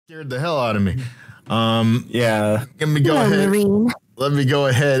Scared the hell out of me. Yeah. Let me go ahead. Marine. Let me go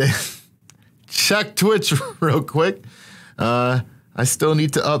ahead and check Twitch real quick. I still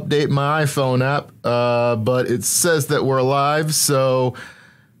need to update my iPhone app, but it says that we're live, so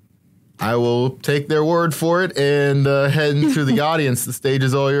I will take their word for it and head into the audience. The stage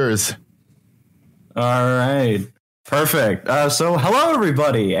is all yours. All right. Perfect. So hello,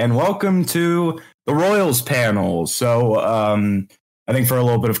 everybody, and welcome to the Royals panel. So I think for a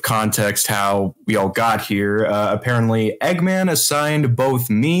little bit of context how we all got here, apparently Eggman assigned both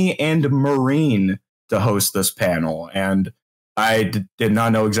me and Marine to host this panel, and I did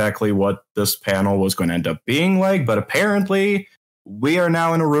not know exactly what this panel was going to end up being like, but apparently we are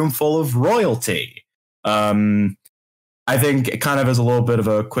now in a room full of royalty. I think kind of as a little bit of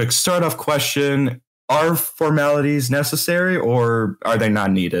a quick start-off question, are formalities necessary or are they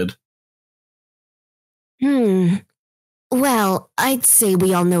not needed? Well, I'd say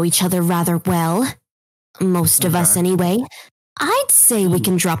we all know each other rather well. Most of us anyway. I'd say we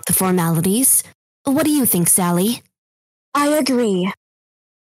can drop the formalities. What do you think, Sally? I agree.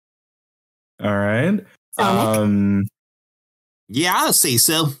 All right. Sonic? Yeah, I'll say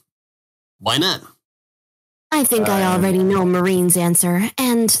so. Why not? I think I already know Marine's answer,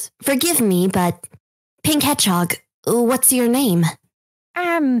 and forgive me, but Pink Hedgehog, what's your name?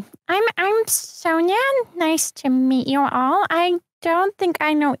 I'm Sonia. Nice to meet you all. I don't think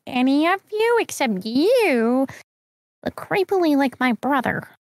I know any of you except you. Look creepily like my brother.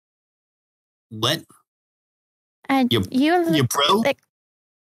 What? You bro? like,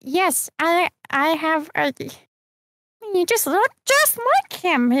 yes, I have. You just look just like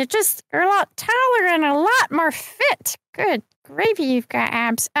him. You're a lot taller and a lot more fit. Good gravy, you've got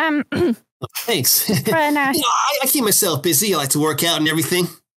abs. Thanks. But, I keep myself busy. I like to work out and everything.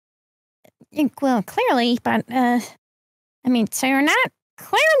 Well, clearly, but so you're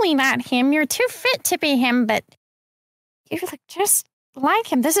clearly not him. You're too fit to be him, but you look just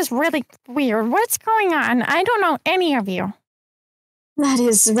like him. This is really weird. What's going on? I don't know any of you. That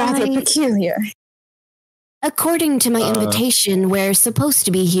is rather peculiar. According to my invitation, we're supposed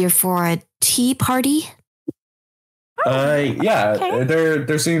to be here for a tea party. Yeah, okay.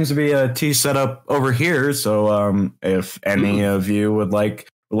 there seems to be a tea set up over here. So if any of you would like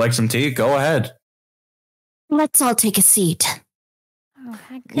some tea, go ahead. Let's all take a seat. Oh,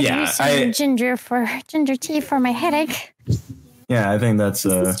 I could use some ginger tea for my headache. Yeah, I think that's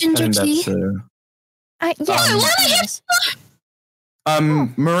ginger tea? Yes.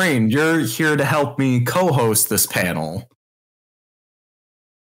 Marine, you're here to help me co-host this panel.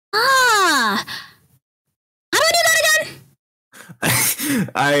 How do I do that again?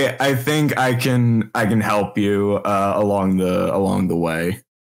 I think I can help you along the way.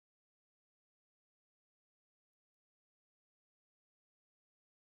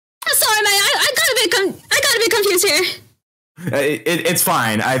 Sorry, man. I got a bit confused here. It's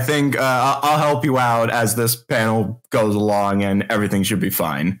fine. I think I'll help you out as this panel goes along, and everything should be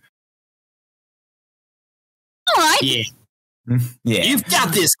fine. All right. Yeah. Yeah. You've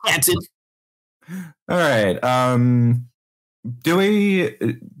got this, Captain. All right.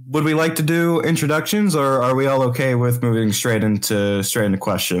 Would we like to do introductions, or are we all okay with moving straight into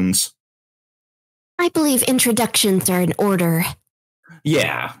questions? I believe introductions are in order.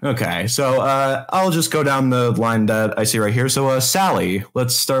 Yeah. Okay. So I'll just go down the line that I see right here. So Sally,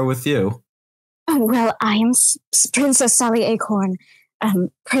 let's start with you. Oh, well, I am Princess Sally Acorn,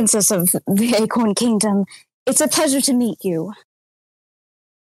 Princess of the Acorn Kingdom. It's a pleasure to meet you.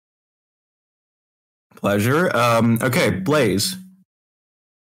 Pleasure. Okay, Blaze.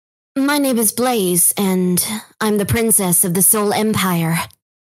 My name is Blaze, and I'm the princess of the Soul Empire.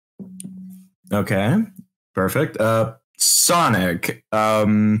 Okay, perfect. Sonic,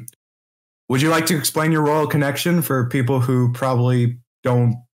 would you like to explain your royal connection for people who probably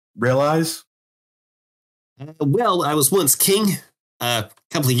don't realize? Well, I was once king a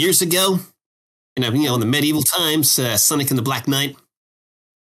couple of years ago. In the medieval times, Sonic and the Black Knight.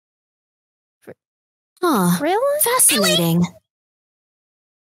 Huh. Really? Fascinating.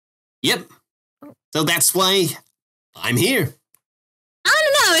 Yep. So that's why I'm here. I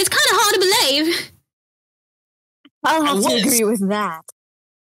don't know. It's kind of hard to believe. I'll have to agree with that.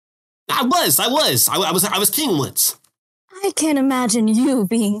 I was king once. I can't imagine you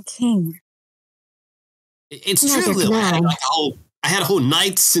being king. It's true, though. I had a whole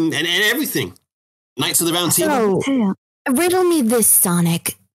knights and everything. Knights of the Round Table. So, riddle me this,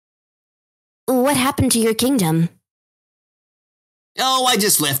 Sonic. What happened to your kingdom? Oh, I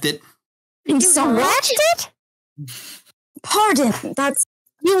just left it. You left it? Pardon, that's...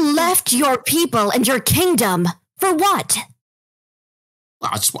 You left your people and your kingdom. For what?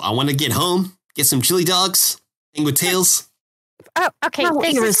 I want to get home, get some chili dogs, hang with Tails. Oh, okay. How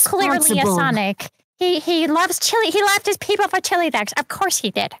This is clearly a irresponsible. Sonic. He loves chili. He left his people for chili dogs. Of course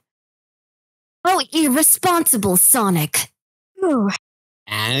he did. Oh, irresponsible Sonic. Oh,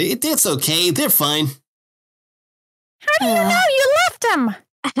 It's okay. They're fine. How do you know you left him?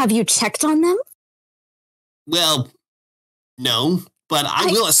 have you checked on them? Well, no, but I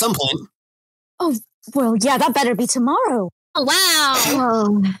will at some point. Well, yeah, that better be tomorrow. Oh, wow.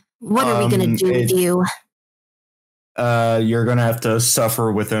 Well, what are we going to do with you? You're gonna have to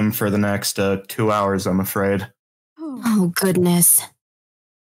suffer with him for the next 2 hours, I'm afraid. Oh, goodness.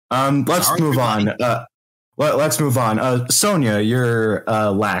 Let's Sorry, move on. everybody. Let's move on. Sonia, you're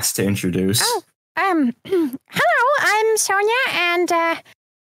last to introduce. Oh, hello, I'm Sonia, and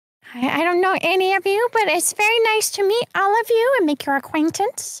I don't know any of you, but it's very nice to meet all of you and make your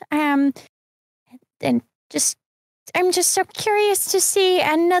acquaintance. And I'm just so curious to see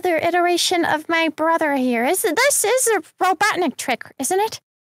another iteration of my brother here. This is a Robotnik trick, isn't it?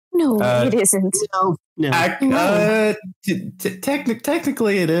 No, it isn't. No.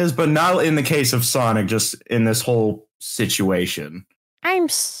 Technically it is, but not in the case of Sonic, just in this whole situation. I'm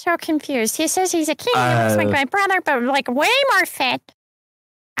so confused. He says he's a king. He looks like my brother, but like way more fit.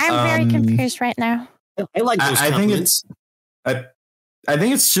 I'm very confused right now. I like those compliments. I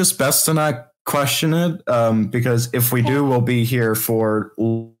think it's just best to not question it, because if we do, we'll be here for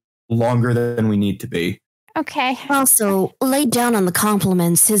longer than we need to be. Okay. Also, lay down on the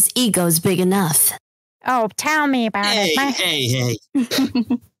compliments. His ego's big enough. Oh, tell me about Hey, it.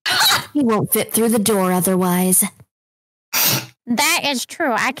 hey. He won't fit through the door otherwise. That is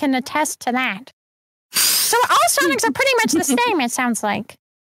true. I can attest to that. So all Sonics are pretty much the same, it sounds like.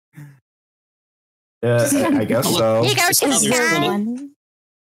 Yeah, I guess so. Ego to the Is there sky.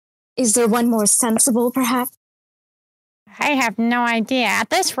 Is there one more sensible, perhaps? I have no idea. At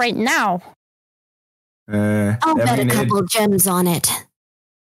this rate, no. I'll bet a couple gems on it.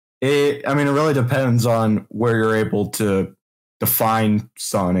 It really depends on where you're able to define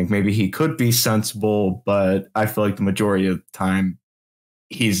Sonic. Maybe he could be sensible, but I feel like the majority of the time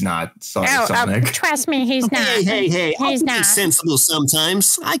he's not Sonic. Trust me, he's not. Hey. I'll He's be not. sensible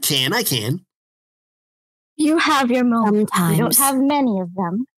sometimes. I can. You have your moments. Sometimes. You don't have many of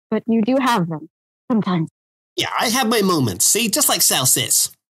them, but you do have them. Sometimes. Yeah, I have my moments. See, just like Sal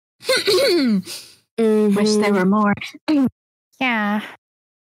says. Wish there were more. Yeah.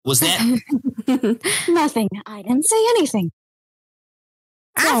 Was that? Nothing. I didn't say anything.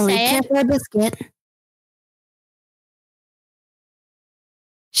 I'll Sally, say can't it. have a biscuit.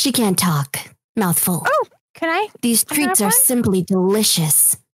 She can't talk. Mouthful. Oh, could I? These have treats are one? simply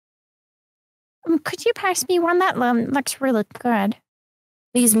delicious. Could you pass me one? That looks really good.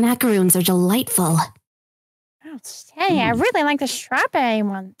 These macaroons are delightful. I'll say, I really like the strawberry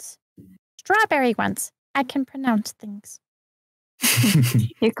ones. Strawberry ones. I can pronounce things.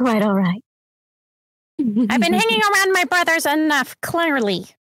 You're quite all right. I've been hanging around my brothers enough, clearly.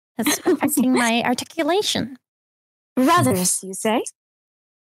 It's affecting my articulation. Brothers, you say?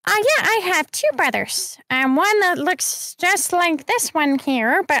 Yeah, I have two brothers. One that looks just like this one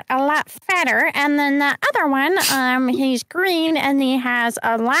here, but a lot fatter. And then the other one, he's green and he has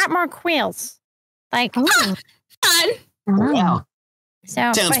a lot more quills. Like, Oh. fun. Wow.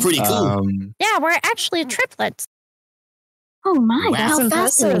 So, Sounds but- pretty cool. Yeah, we're actually triplets. Oh my, Wow. that's How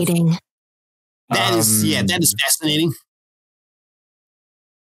impressive. fascinating. That is fascinating.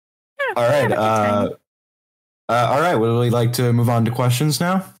 Yeah, All we right. have a good time. All right. Would we like to move on to questions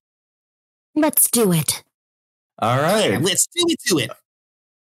now? Let's do it. All right. Yeah, let's do it.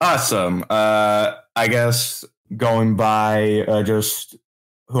 Awesome. I guess going by just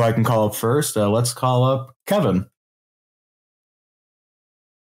who I can call up first, let's call up Kevin.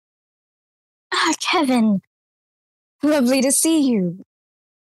 Kevin. Lovely to see you.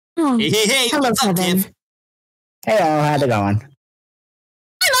 Oh, Hey. hello, What's up, Kevin. Kev? Hey, all, how's it going?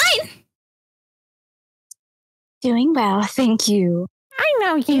 Doing well, thank you. I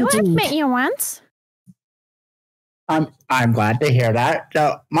know you. I've Indeed. met you once. I'm glad to hear that.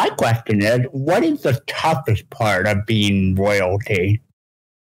 So, my question is, what is the toughest part of being royalty?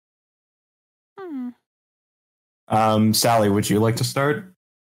 Sally, would you like to start?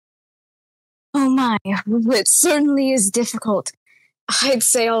 Oh my, it certainly is difficult. I'd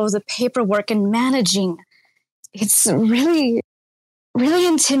say all of the paperwork and managing. It's really, really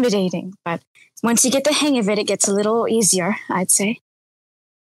intimidating, but once you get the hang of it, it gets a little easier, I'd say.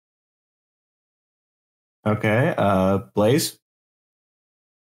 Okay. Blaze?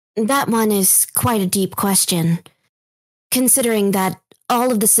 That one is quite a deep question. Considering that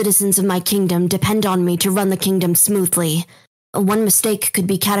all of the citizens of my kingdom depend on me to run the kingdom smoothly, one mistake could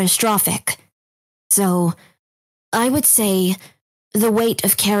be catastrophic. So, I would say the weight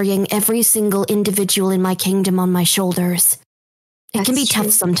of carrying every single individual in my kingdom on my shoulders. It can be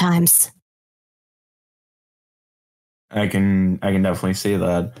tough sometimes. I can definitely see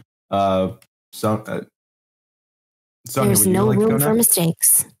that. Sonia, There's no room for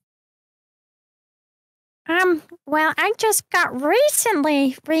mistakes. Well, I just got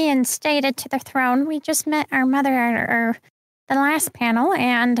recently reinstated to the throne. We just met our mother at the last panel,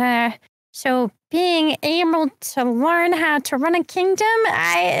 and so being able to learn how to run a kingdom,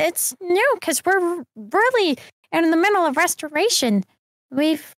 it's new because we're really in the middle of restoration.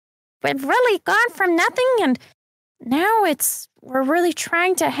 We've really gone from nothing, and now we're really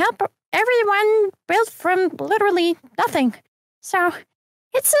trying to help everyone build from literally nothing. So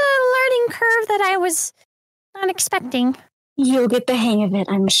it's a learning curve that I was not expecting. You'll get the hang of it,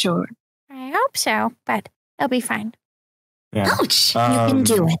 I'm sure. I hope so, but it'll be fine. Yeah. Ouch! You can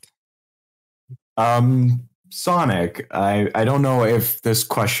do it. Sonic, I don't know if this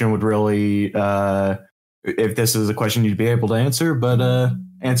question would really, if this is a question you'd be able to answer, but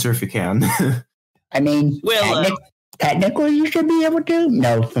answer if you can. I mean, Well, technically you should be able to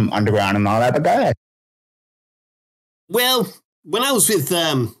know some underground and all that, but go ahead. Well, when I was with,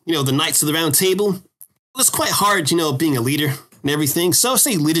 the Knights of the Round Table, it was quite hard, being a leader and everything. So I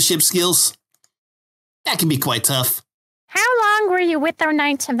say leadership skills, that can be quite tough. How long were you with the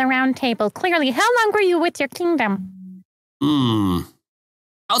Knights of the Round Table? Clearly, how long were you with your kingdom?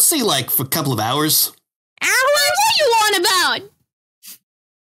 I'll say for a couple of hours. Hours? What are you on about?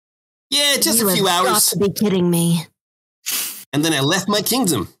 Yeah, just You a few have hours. got to be kidding me. And then I left my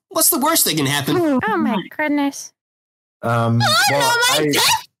kingdom. What's the worst that can happen? Oh my goodness.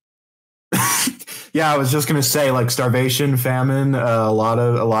 Yeah, I was just gonna say, starvation, famine, a lot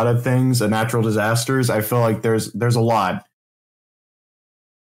of things, natural disasters. I feel like there's a lot.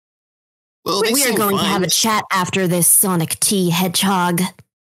 Well, they We are seem going to fine. have a chat after this, Sonic T Hedgehog.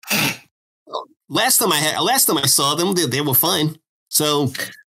 Last time I saw them, they were fine. So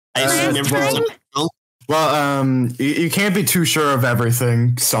I assume everything's under control. Well, you can't be too sure of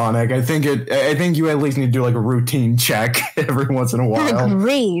everything, Sonic. I think you at least need to do a routine check every once in a while.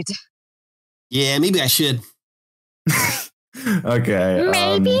 Agreed. Yeah, maybe I should. Okay.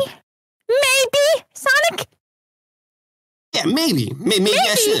 Maybe, Sonic. Yeah, maybe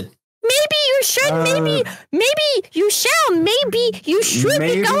I should. Maybe you should. Maybe you shall. Maybe you should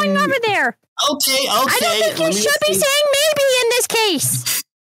be going over there. Okay. I don't think you should be saying maybe in this case.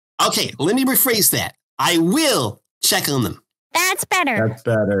 Okay, let me rephrase that. I will check on them. That's better. That's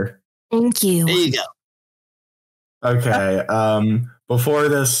better. Thank you. There you go. Okay. Before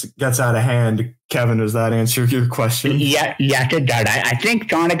this gets out of hand, Kevin, does that answer your question? Yeah, yes, it does. I think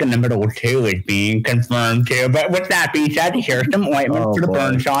Sonic in the middle too is being confirmed too. But with that being said, here's some ointment for the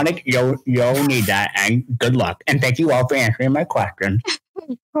burn, Sonic. You'll need that, and good luck. And thank you all for answering my question.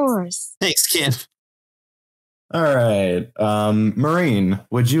 Of course. Thanks, Ken. All right. Marine,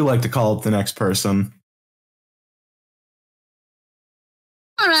 would you like to call up the next person?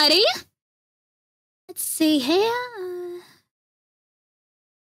 Alrighty. Let's see here.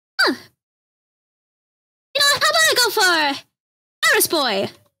 Huh. How about I go for Iris Boy?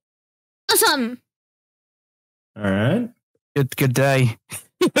 Or something. All right. Good day.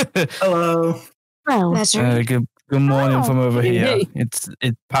 Hello. Well, That's right. Good morning from over here. Hey. It's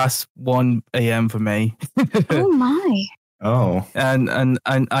past 1 a.m. for me. Oh my. Oh. and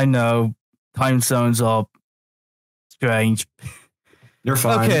I know time zones are strange. You're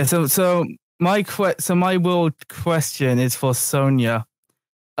fine. Okay, so my world question is for Sonia.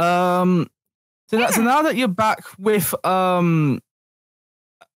 So now that you're back with now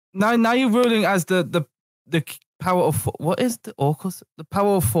you're ruling as the power of what is the Orcus? The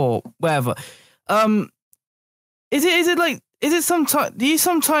power of 4, whatever. Is it sometimes do you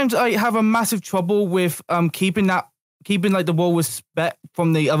sometimes have a massive trouble with keeping the wall respect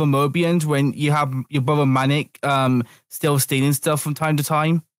from the other Mobians when you have your brother Manic still stealing stuff from time to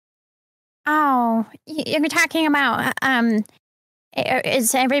time? Oh, you're talking about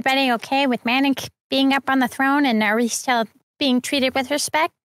is everybody okay with Manic being up on the throne, and are we still being treated with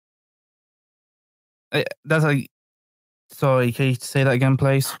respect? Sorry, can you say that again,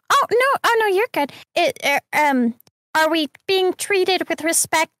 please? Oh no, you're good. Are we being treated with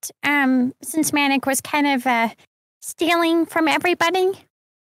respect since Manic was kind of stealing from everybody?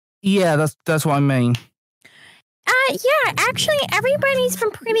 Yeah, that's what I mean. Yeah, actually everybody's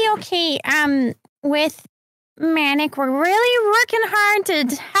been pretty okay with Manic. We're really working hard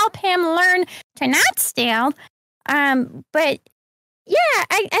to help him learn to not steal. But yeah,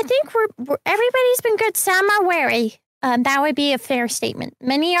 I think we're everybody's been good. Some are wary. That would be a fair statement.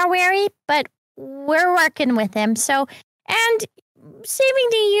 Many are wary, but we're working with them. So, and saving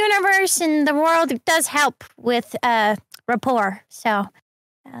the universe and the world does help with rapport. So,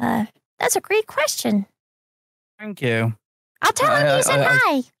 that's a great question. Thank you. I'll tell him you said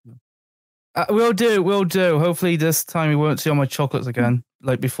hi. We'll do. Hopefully this time we won't see all my chocolates again,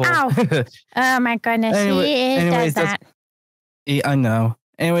 like before. Ow. Oh my goodness, he does that. I know.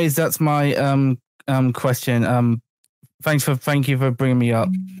 Anyways, that's my question. Thank you for bringing me up.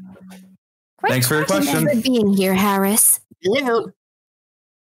 Great Thanks for your question. Thanks for being here, Harris. Yeah.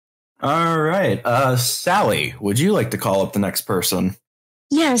 All right. Sally, would you like to call up the next person?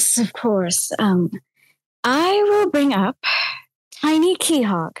 Yes, of course. I will bring up Tiny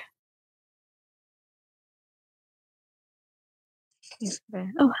Keyhawk.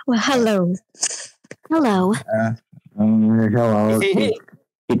 Oh, well, hello. Hello. Hello. Hey.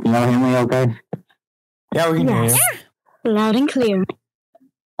 Can you hear me okay? Yeah, we can hear you. Loud and clear.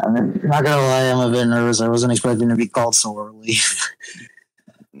 I'm not gonna lie, I'm a bit nervous. I wasn't expecting to be called so early.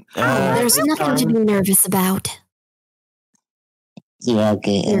 There's nothing to be nervous about. Yeah,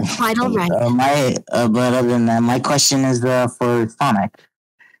 okay. You're quite all right. But other than that, my question is for Sonic.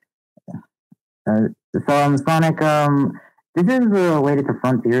 Sonic, this is related to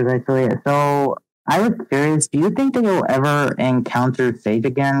Frontiers, actually. So I was curious, do you think that you'll ever encounter Sage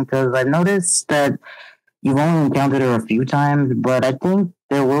again? Because I've noticed that you've only encountered her a few times, but I think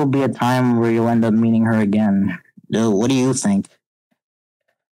there will be a time where you'll end up meeting her again. What do you think?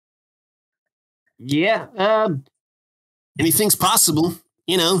 Yeah, anything's possible,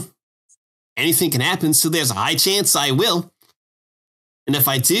 anything can happen, so there's a high chance I will. And if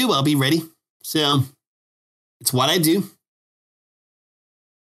I do, I'll be ready. So, it's what I do.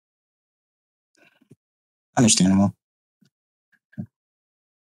 Understandable.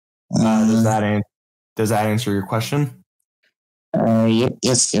 Does that answer your question?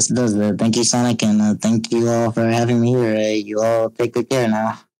 Yes, it does. Thank you, Sonic, and thank you all for having me here. You all take good care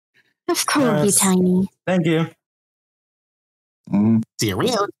now. Of course, you Tiny. Thank you. See you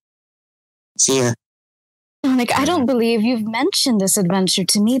around. See ya. Sonic, I don't believe you've mentioned this adventure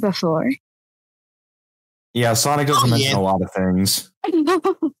to me before. Yeah, Sonic doesn't mention a lot of things.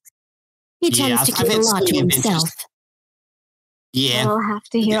 He tends to keep a lot to himself. Yeah. I'll have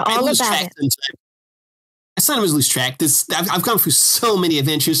to hear all about it. I sometimes lose track. I've gone through so many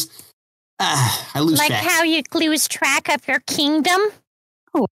adventures. I lose track. Like how you lose track of your kingdom?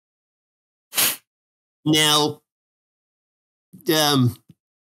 Oh. Now, yeah.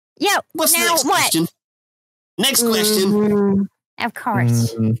 What's the now next what? question? Next question. Of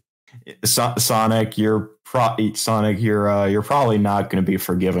course. Sonic, you're probably not going to be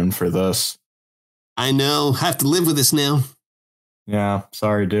forgiven for this. I know. I have to live with this now. Yeah,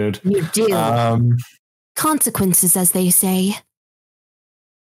 sorry, dude. You do. Consequences, as they say.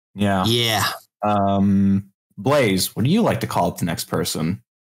 Yeah. Yeah. Blaze, would you like to call up the next person?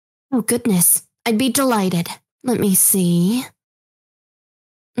 Oh, goodness. I'd be delighted. Let me see.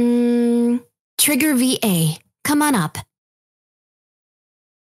 Trigger VA. Come on up.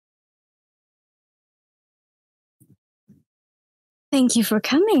 Thank you for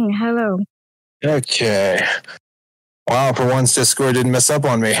coming. Hello. Okay. Wow, for once Discord didn't mess up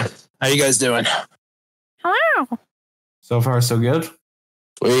on me. How you guys doing? Hello. So far, so good.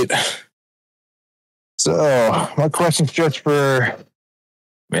 Sweet. So, my question's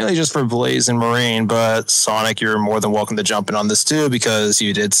mainly just for Blaze and Marine, but Sonic, you're more than welcome to jump in on this too, because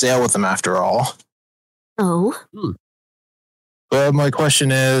you did sail with them after all. Oh? But my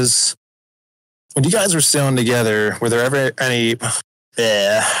question is, when you guys were sailing together, were there ever any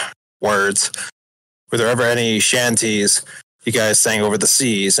Were there ever any shanties you guys sang over the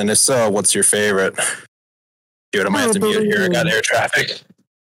seas? And if so, what's your favorite? Dude, I might have to mute here. I got air traffic.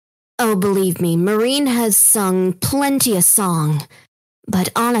 Oh, believe me, Marine has sung plenty of song. But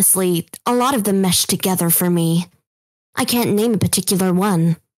honestly, a lot of them mesh together for me. I can't name a particular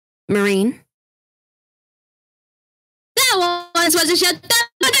one. Marine? That once was a ship, the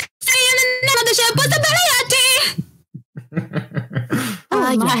name of the ship was the Belliati.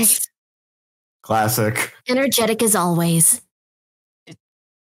 Oh, my. yes. Classic. Energetic as always.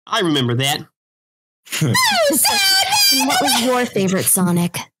 I remember that. And what was your favorite,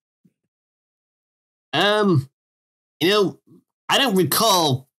 Sonic? I don't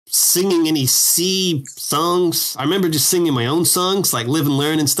recall singing any sea songs. I remember just singing my own songs, like Live and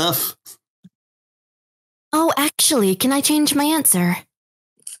Learn and stuff. Oh, actually, can I change my answer?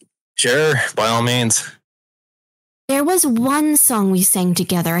 Sure, by all means. There was one song we sang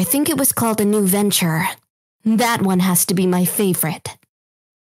together. I think it was called A New Venture. That one has to be my favorite.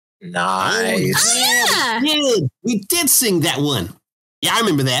 Nice. Yeah. We did sing that one. Yeah, I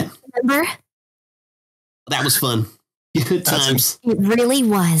remember that. Remember? That was fun. Good times. It really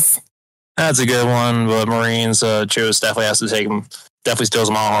was. That's a good one, but Marines, Juice definitely has to take him. Definitely steals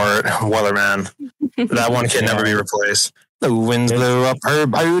my heart. Weatherman. That one can never be replaced. The winds blew up her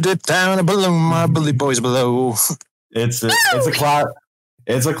boat it down and below my bully boys below. It's a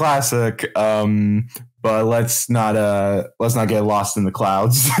classic. But let's not get lost in the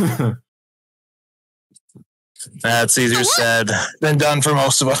clouds. That's easier said than done for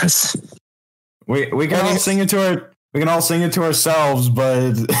most of us. We can all sing it to ourselves,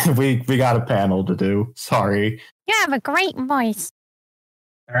 but we got a panel to do. Sorry. You have a great voice.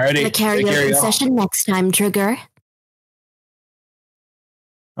 The karaoke session next time, Trigger.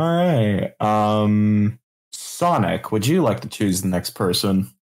 All right. Sonic, would you like to choose the next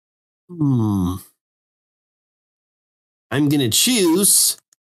person? I'm gonna choose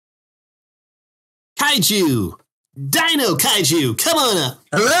Kaiju. Dino Kaiju, come on up.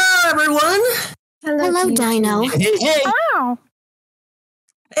 Hello, everyone. Hello, Dino. Hey. Wow.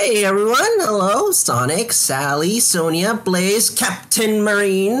 Hey, everyone. Hello, Sonic, Sally, Sonia, Blaze, Captain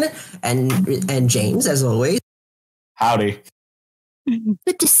Marine, and James, as always. Howdy.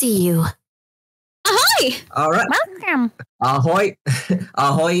 Good to see you. Ahoy! All right. Welcome. Ahoy.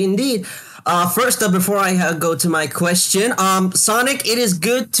 Ahoy, indeed. First up, before I go to my question, Sonic, it is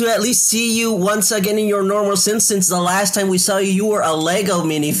good to at least see you once again in your normal sense. Since the last time we saw you, you were a Lego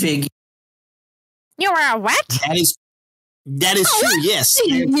minifigure. You were a what? That is true, yes.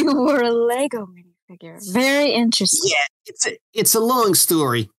 You were a Lego minifigure. Very interesting. Yeah, it's a long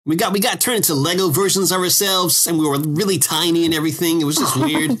story. We got turned into Lego versions of ourselves, and we were really tiny and everything. It was just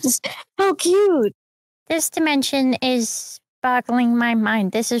weird. How cute. This dimension is boggling my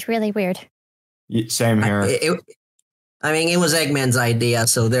mind. This is really weird. Same here. It was Eggman's idea,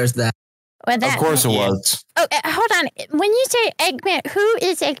 so there's that. Well, Of course it was. Oh, hold on. When you say Eggman, who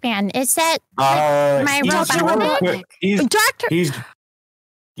is Eggman? Is that my robot?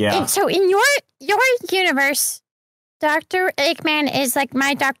 Yeah. So in your universe, Dr. Eggman is like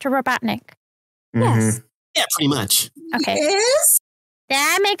my Dr. Robotnik. Yes. Yeah, pretty much. Okay. Yes?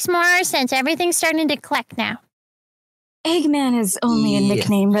 That makes more sense. Everything's starting to click now. Eggman is only a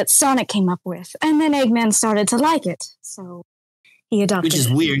nickname that Sonic came up with, and then Eggman started to like it, so he adopted it. Which is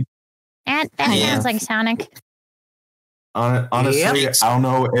weird. That sounds like Sonic. Honestly, I don't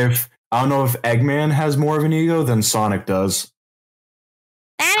know if Eggman has more of an ego than Sonic does.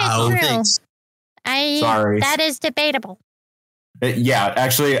 That is true. Sorry. That is debatable. Yeah,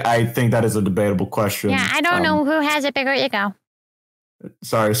 actually, I think that is a debatable question. Yeah, I don't know who has a bigger ego.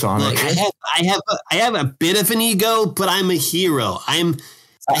 Sorry, Sonic. Look, I have a bit of an ego, but I'm a hero. I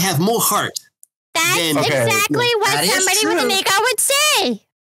have more heart. That's exactly what somebody with an ego would say.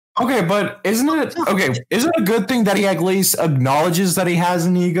 Okay, but isn't it a good thing that he at least acknowledges that he has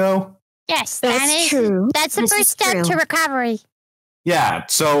an ego? Yes, That's true. That's the first step to recovery. Yeah,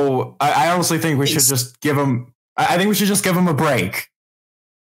 so I honestly think we should just give him. I think we should just give him a break.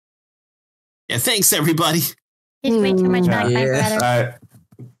 Yeah, thanks everybody. He's way too much like my brother.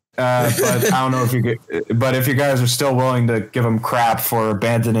 But I don't know if you could. But if you guys are still willing to give him crap for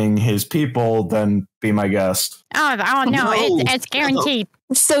abandoning his people, then be my guest. Oh no, it's guaranteed.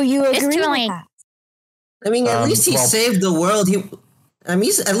 So you agree It's too with late. that? I mean, at least he saved the world. He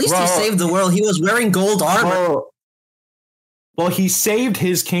saved the world. He was wearing gold armor. Well, he saved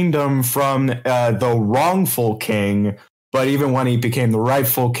his kingdom from the wrongful king, but even when he became the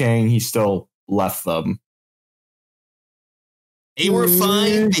rightful king, he still left them. They were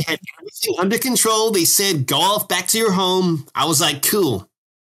fine. They had everything under control. They said, go off back to your home. I was like, cool.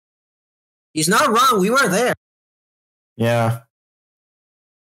 He's not wrong. We were there. Yeah.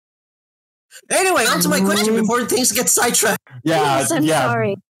 Anyway, on to my question before things get sidetracked. Yeah, I'm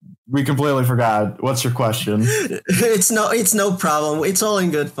sorry. We completely forgot. What's your question? It's no problem. It's all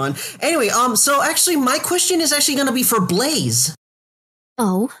in good fun. Anyway, so actually my question is actually going to be for Blaze.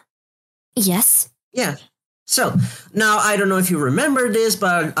 Oh, yes. Yeah. So, now, I don't know if you remember this,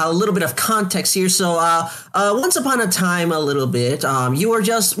 but a little bit of context here. So, once upon a time, a little bit, you were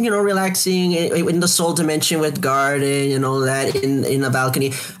just, relaxing in the soul dimension with Garden and all that in the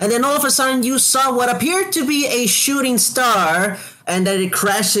balcony. And then all of a sudden, you saw what appeared to be a shooting star, and then it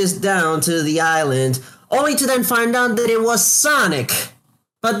crashes down to the island, only to then find out that it was Sonic.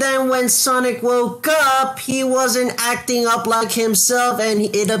 But then when Sonic woke up, he wasn't acting up like himself, and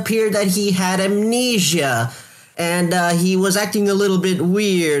it appeared that he had amnesia. And he was acting a little bit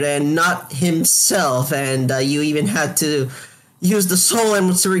weird and not himself, and you even had to use the soul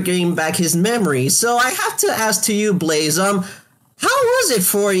emerald to regain back his memory. So I have to ask to you, Blaze, How was it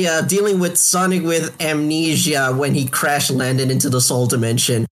for you dealing with Sonic with amnesia when he crash landed into the soul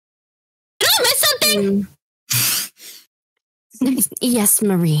dimension? Did I miss something? Yes,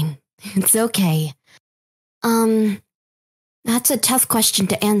 Marine. It's okay. That's a tough question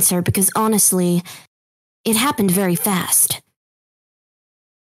to answer because honestly, it happened very fast.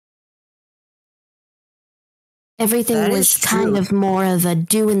 Everything was kind of more of a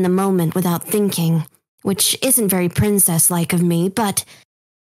do in the moment without thinking, which isn't very princess-like of me, but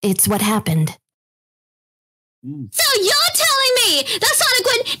it's what happened. So you're telling me that Sonic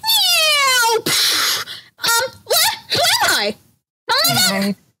went, what? Who am I?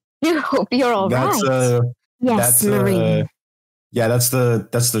 I hope you're all right. Yes, Marine. Yeah, that's a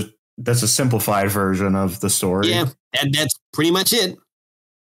simplified version of the story. Yeah, and that's pretty much it.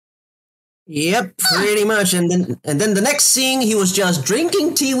 Yep, pretty much. And then the next scene, he was just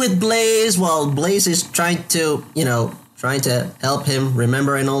drinking tea with Blaze while Blaze is trying to help him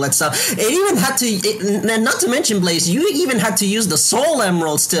remember and all that stuff. It even had to, not to mention Blaze, you even had to use the soul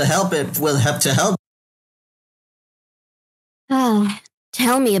emeralds to help it. Oh,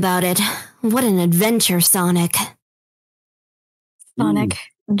 tell me about it. What an adventure, Sonic. Sonic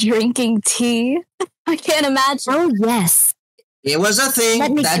drinking tea? I can't imagine. Oh, yes. It was a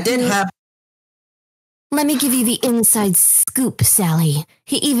thing. That did happen. Let me give you the inside scoop, Sally.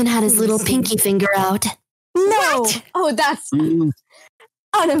 He even had his little pinky finger out. No! Oh, that's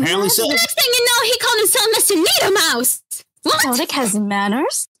Apparently so. Next thing you know, he called himself Mr. Neater Mouse. What? Sonic has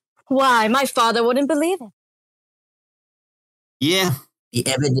manners? Why, my father wouldn't believe it. Yeah. The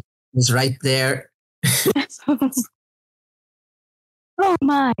evidence is right there. Oh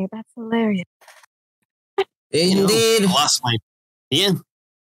my, that's hilarious. Indeed.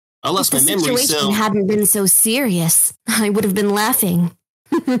 I lost my memory, The situation so hadn't been so serious, I would have been laughing.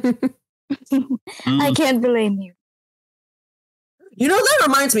 I can't blame you. You know, that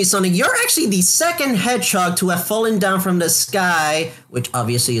reminds me, Sonic, you're actually the second hedgehog to have fallen down from the sky, which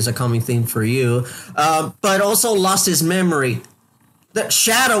obviously is a common thing for you, but also lost his memory. That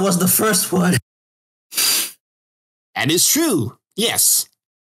Shadow was the first one. That is true. Yes.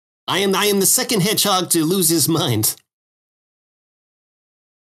 I am the second hedgehog to lose his mind.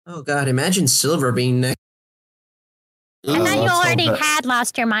 Oh god, imagine Silver being next. I thought you already had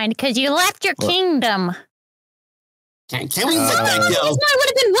lost your mind because you left your kingdom. Can we let that go? His mind would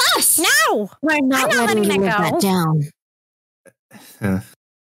have been worse. No, We're not letting you live that down.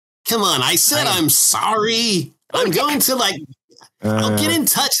 Come on, I said I'm sorry. I'm going to I'll get in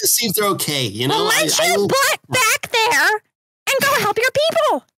touch and see if they're okay. You know, why don't you butt back there and go help your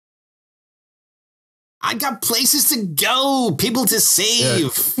people? I got places to go, people to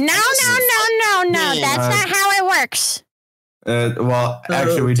save. No. That's not how it works. Well,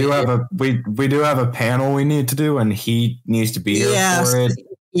 actually, we do have a panel we need to do, and he needs to be here for it.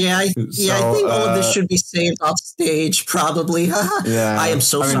 I think all of this should be saved off stage, probably. Yeah, I am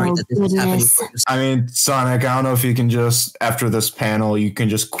so sorry that this is happening. I mean, Sonic, I don't know if you can just, after this panel, you can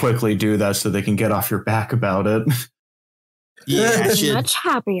just quickly do that so they can get off your back about it. Yeah, I should. Much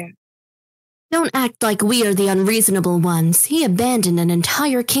happier. Don't act like we are the unreasonable ones. He abandoned an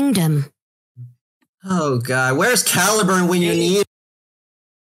entire kingdom. Oh god, where's Caliburn when you need?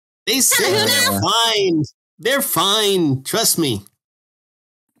 They said they're fine. They're fine. Trust me.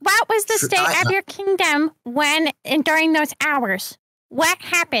 What was the state of your kingdom during those hours? What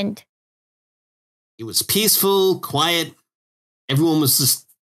happened? It was peaceful, quiet. Everyone was just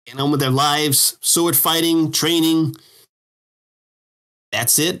getting on with their lives, sword fighting, training.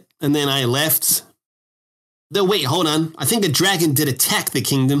 That's it. And then I left. Though, wait, hold on. I think the dragon did attack the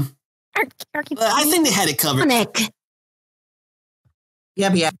kingdom. I think they had it covered. Sonic.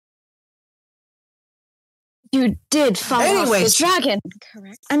 Yeah. You did follow off the dragon,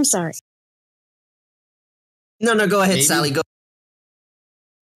 correct? I'm sorry. No, go ahead, Maybe. Sally. Go.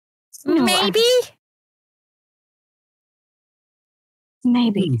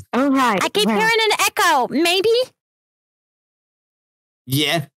 Maybe. All right. I keep hearing an echo. Maybe.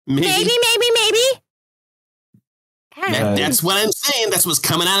 Yeah, maybe. That's what I'm saying. That's what's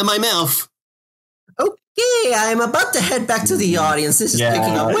coming out of my mouth. Okay, I'm about to head back to the audience. This is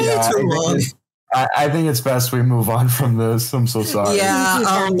taking up way too long. I think it's best we move on from this. I'm so sorry.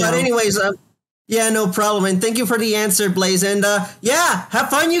 Yeah, but anyways, no problem. And thank you for the answer, Blaze. And have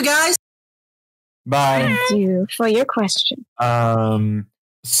fun, you guys. Bye. Thank you for your question.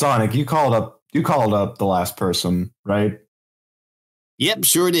 Sonic, you called up the last person, right? Yep,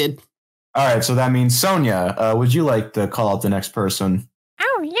 sure did. All right, so that means Sonia, would you like to call out the next person?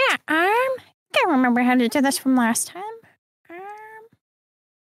 Oh yeah, I can't remember how to do this from last time.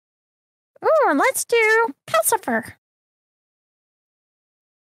 Let's do Calcifer.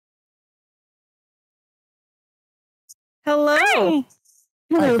 Hello. Hi.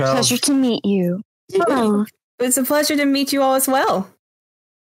 Hello, Carl. pleasure to meet you. Hello. It's a pleasure to meet you all as well.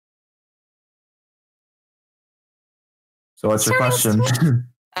 So what's your question?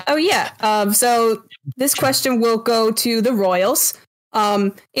 Oh yeah. So this question will go to the royals.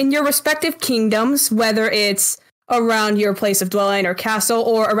 In your respective kingdoms, whether it's around your place of dwelling or castle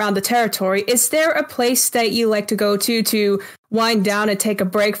or around the territory, is there a place that you like to go to wind down and take a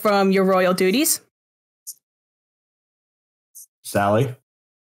break from your royal duties? Sally?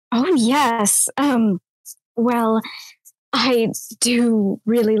 Oh, yes. Well, I do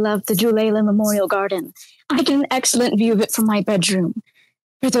really love the Julela Memorial Garden. I get an excellent view of it from my bedroom.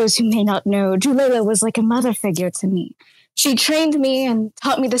 For those who may not know, Julela was like a mother figure to me. She trained me and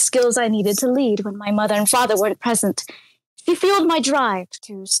taught me the skills I needed to lead when my mother and father weren't present. She fueled my drive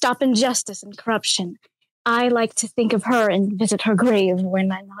to stop injustice and corruption. I like to think of her and visit her grave when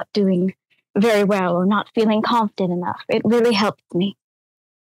I'm not doing very well or not feeling confident enough. It really helped me.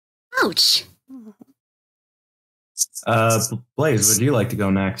 Ouch. Blaze, would you like to go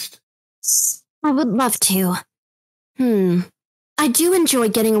next? I would love to. I do enjoy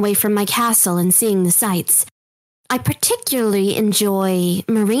getting away from my castle and seeing the sights. I particularly enjoy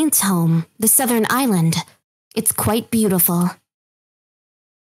Marine's home, the southern island. It's quite beautiful.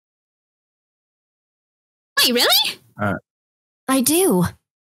 Wait, really? I do.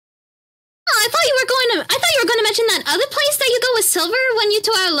 Oh, I thought you were going to mention that other place that you go with Silver when you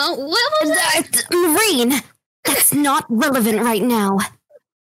two are alone. What was that? Marine! That's not relevant right now.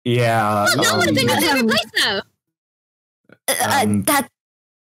 Yeah. Well, that would have been your favorite place, though.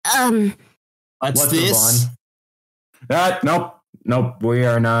 What's this? Nope. We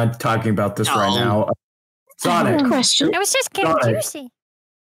are not talking about this right now. Sonic. Question. I was just getting juicy.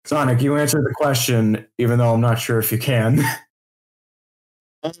 Sonic, you answered the question, even though I'm not sure if you can.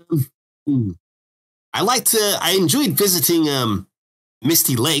 I enjoyed visiting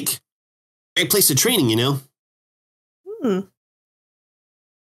Misty Lake. Great place of training, you know.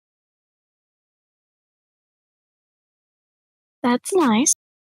 That's nice.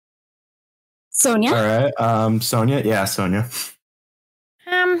 Sonia? All right. Sonia. Yeah, Sonia.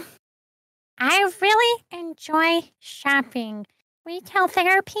 I really enjoy shopping. Retail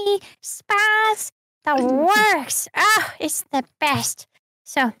therapy, spas, the works. Oh, it's the best.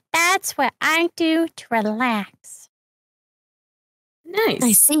 So that's what I do to relax. Nice.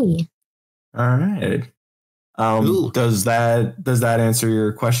 I see. All right. Does that answer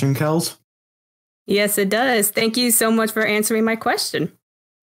your question, Kels? Yes, it does. Thank you so much for answering my question.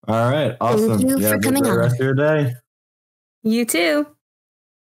 All right. Awesome. Thank you for coming the on. rest of your day. You too.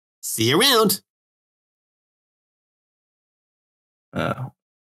 See you around. All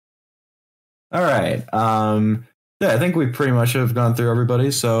right. Yeah, I think we pretty much have gone through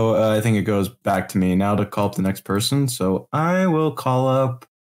everybody. So I think it goes back to me now to call up the next person. So I will call up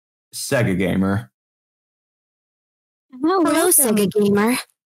Sega Gamer. Hello, Sega Gamer.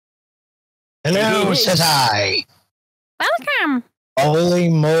 Hello, says I. Welcome. Holy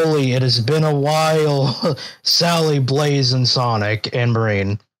moly, it has been a while. Sally, Blaze, and Sonic, and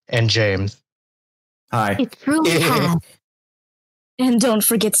Marine, and James. Hi. It truly has. And don't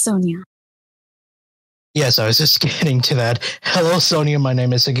forget Sonia. Yes, I was just getting to that. Hello, Sonia. My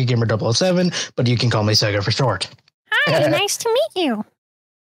name is Sega Gamer 007, but you can call me Sega for short. Hi, nice to meet you.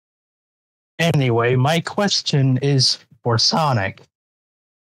 Anyway, my question is for Sonic.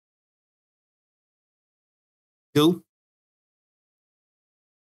 Who?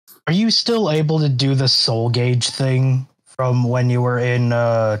 Are you still able to do the soul gauge thing from when you were in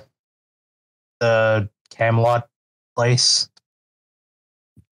the Camelot place?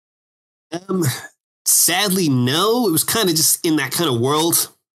 Sadly, no. It was kind of just in that kind of world.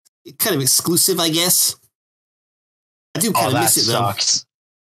 Kind of exclusive, I guess. I do kind of miss it, though. Sucks.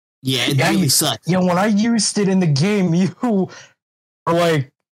 Yeah, it really sucks. Yeah, when I used it in the game, you were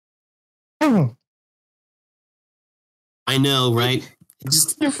like... I know, right? It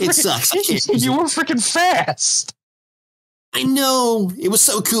sucks. You were freaking fast. I know. It was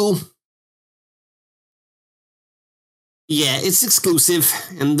so cool. Yeah, it's exclusive,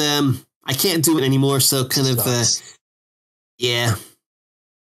 and I can't do it anymore, so kind of, yeah.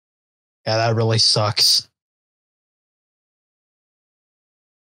 Yeah, that really sucks.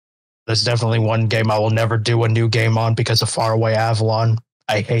 There's definitely one game I will never do a new game on because of Faraway Avalon.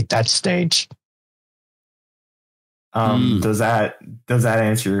 I hate that stage. Does that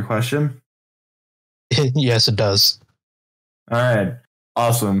answer your question? Yes, it does. All right.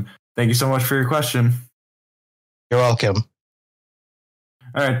 Awesome. Thank you so much for your question. You're welcome.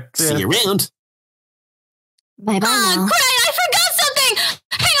 All right. See you around. Bye bye now. Cray, I forgot something!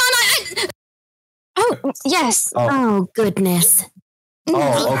 Hang on, Oh, yes. Oh, goodness.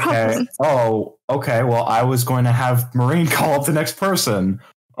 Oh, okay. Oh, okay. Well, I was going to have Marine call up the next person.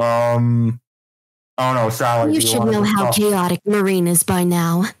 Oh no, Sally. You should know how chaotic Marine is by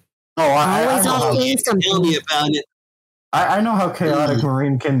now. Oh, Always I off doing something. Tell me about it. I know how chaotic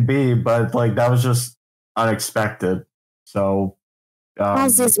Marine can be, but like that was just unexpected. So,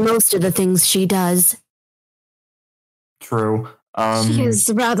 as is most of the things she does. True. She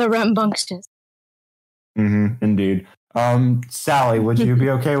is rather rambunctious. Indeed. Sally, would you be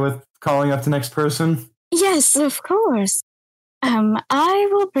okay with calling up the next person? Yes, of course. I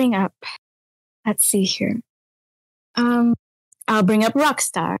will bring up. Let's see here. I'll bring up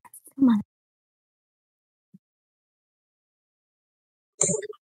Rockstar. Come on.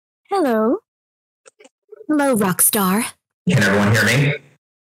 Hello. Hello, Rockstar. Can everyone hear me?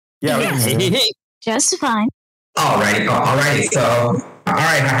 Yeah. Yes. Just fine. Alrighty. So, all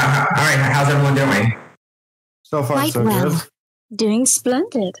right. How's everyone doing? So far, Quite so well. good. Doing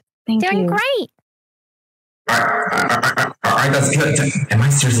splendid. Thank Doing you. great. All right, that's good. Am I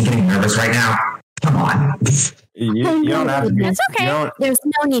seriously getting nervous right now? Come on. You don't have to be. It's okay. There's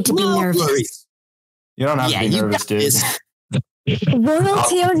no need to be nervous. You don't have to be nervous, dude.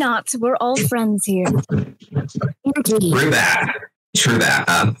 Royalty or not, we're all friends here. Indeed. True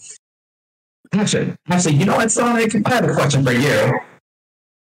that. Actually, you know what, Sonic? I have a question for you.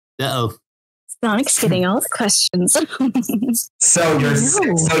 Uh-oh. Sonic's getting all the questions. So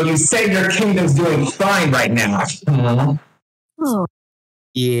you say your kingdom's doing fine right now. Oh.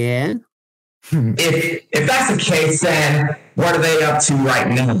 Yeah. If that's the case, then what are they up to right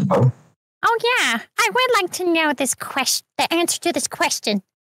now? Oh yeah, I would like to know the answer to this question.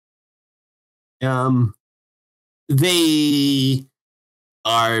 They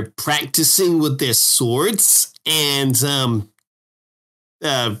are practicing with their swords and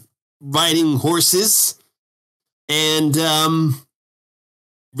riding horses and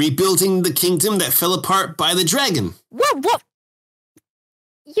rebuilding the kingdom that fell apart by the dragon. What?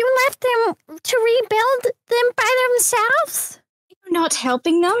 You left them to rebuild them by themselves? You're not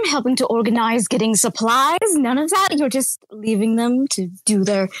helping them, helping to organize, getting supplies, none of that. You're just leaving them to do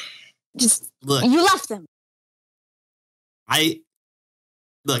their... Look, you left them. I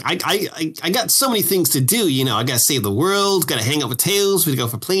got so many things to do, you know. I gotta save the world, gotta hang out with Tails, we gotta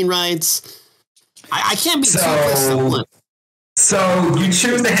go for plane rides. I can't be too close to one. So you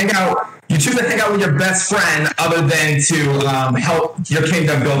choose to hang out with your best friend other than to help your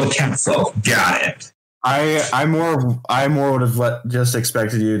kingdom build a castle. Got it. I more would have just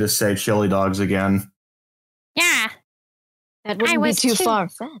expected you to say chili dogs again. Yeah. That wouldn't be too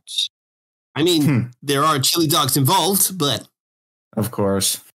far-fetched. I mean, there are chili dogs involved, but... Of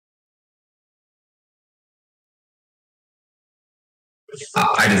course.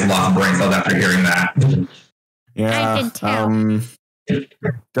 I just lost brain cells after hearing that. Yeah. I did too.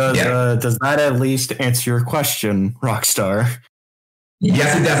 Does that at least answer your question, Rockstar?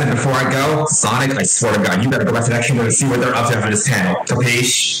 Yes, it does. And before I go, Sonic, I swear to God, you better go back to that kingdom and see what they're up to after this panel.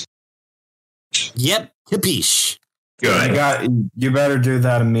 Capiche? Yep, capiche. Good. You better do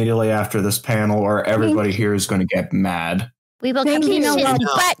that immediately after this panel, or everybody here is going to get mad. We will come his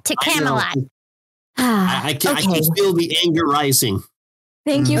butt to Camelot. I can feel the anger rising.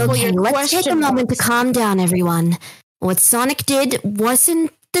 Thank you for your let's question. take a moment to calm down, everyone. What Sonic did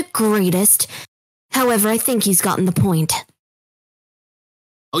wasn't the greatest. However, I think he's gotten the point.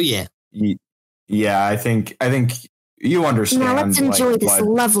 Oh, yeah. Yeah, I think you understand. Now let's enjoy this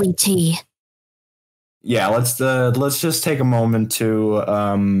lovely tea. Yeah, let's just take a moment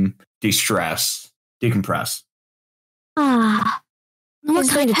to de-stress, decompress. What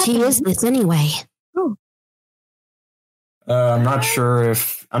kind of tea is this anyway? I'm not sure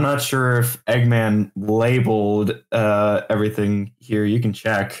if Eggman labeled everything here. You can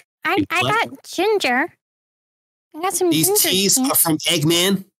check. I got ginger. I got some These ginger teas are from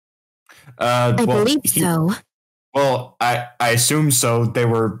Eggman? I believe so. Well, I assume so. They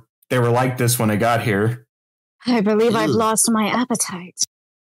were like this when I got here. I believe I've lost my appetite.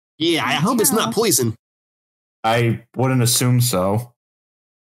 Yeah, I hope it's not poison. I wouldn't assume so.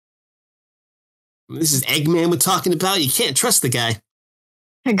 This is Eggman we're talking about. You can't trust the guy.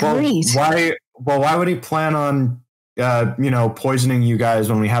 Agreed. Why would he plan on, poisoning you guys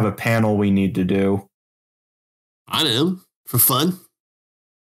when we have a panel we need to do? I don't know. For fun.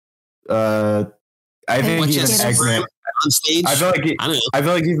 I think even Eggman on stage. I feel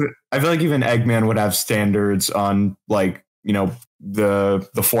like even Eggman would have standards on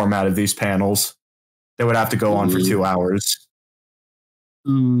the format of these panels. They would have to go on for 2 hours.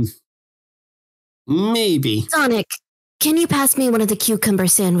 Maybe. Sonic, can you pass me one of the cucumber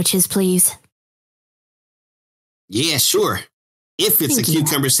sandwiches, please? Yeah, sure. If it's Thank a you.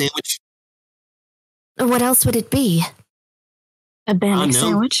 cucumber sandwich. What else would it be? A Benedict no.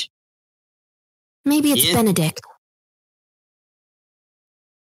 sandwich? Maybe it's Yeah. Benedict.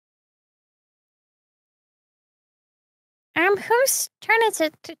 Whose turn is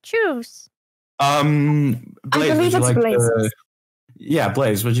it to choose? believe Blaze, would you it's like Blaze's. to? Yeah,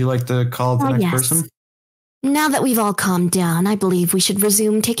 Blaze, would you like to call the Oh, next yes. person? Now that we've all calmed down, I believe we should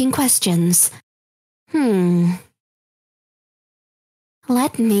resume taking questions. Let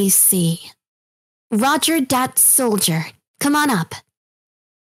me see. Roger Dat Soldier, come on up.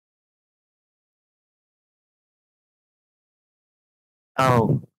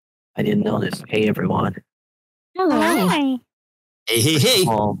 Oh, I didn't notice. Hey, everyone. Hello. Hi. Hey.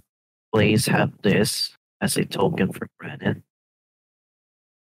 Please have this as a token for granted.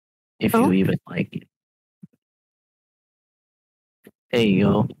 If Oh. you even like it. There you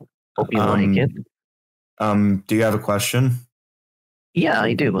go. Hope you like it. Do you have a question? Yeah,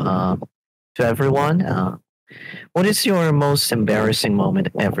 I do. To everyone, what is your most embarrassing moment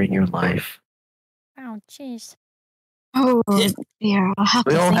ever in your life? Oh, jeez. Oh, dear. I'll have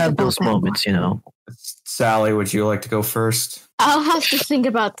We to all think have about those that moments, you know. Sally, would you like to go first? I'll have to think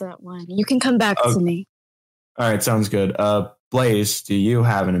about that one. You can come back to me. All right, sounds good. Blaze, do you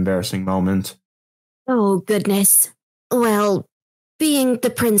have an embarrassing moment? Oh, goodness. Well, being the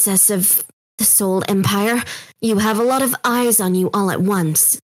princess of the Soul Empire, you have a lot of eyes on you all at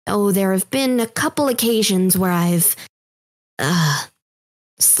once. Oh, there have been a couple occasions where I've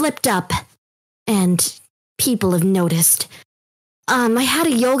slipped up and people have noticed. I had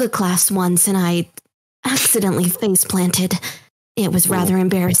a yoga class once and I accidentally face planted. It was rather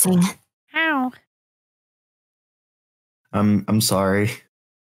embarrassing. How? I'm sorry.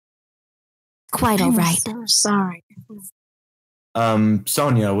 Quite all right. I'm so sorry.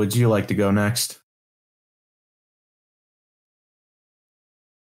 Sonia, would you like to go next?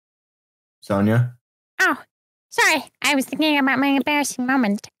 Sonia? Oh, sorry. I was thinking about my embarrassing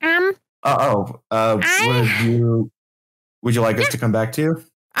moment. Would you like us to come back to you?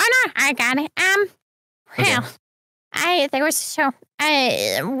 Oh no, I got it. Well,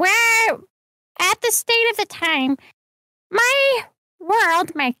 where at the state of the time, my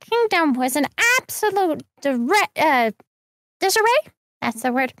world, my kingdom was an absolute disarray. That's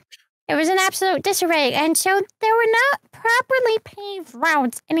the word. It was an absolute disarray, and so there were not properly paved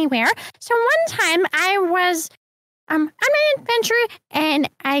roads anywhere. So one time I was on my adventure, and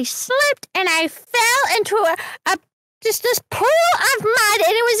I slipped, and I fell into just this pool of mud,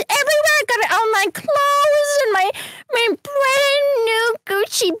 and it was everywhere. I got all my clothes and my brand new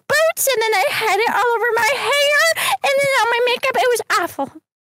Gucci boots, and then I had it all over my hair, and then all my makeup. It was awful.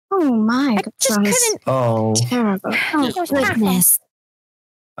 Oh my! I just couldn't. Oh, Terrible. It was awful.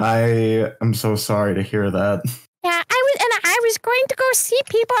 I am so sorry to hear that. Yeah, I was going to go see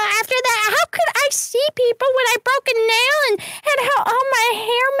people after that. How could I see people when I broke a nail and had all my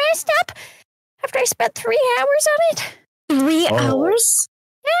hair messed up after I spent 3 hours on it? 3 hours?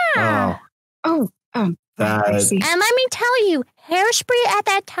 Yeah. Oh, I see. And let me tell you, hairspray at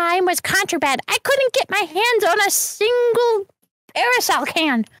that time was contraband. I couldn't get my hands on a single aerosol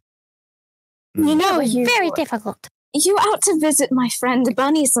can. You know, it was very difficult. You out to visit my friend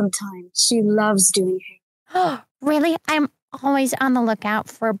Bunny sometime. She loves doing hair. Really? I'm always on the lookout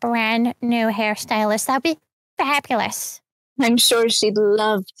for a brand new hairstylist. That'd be fabulous. I'm sure she'd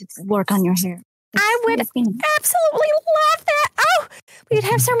love to work on your hair. I would absolutely love that. Oh, we'd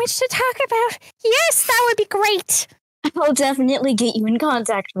have so much to talk about. Yes, that would be great. I'll definitely get you in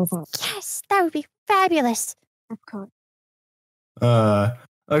contact with her. Yes, that would be fabulous. Of course.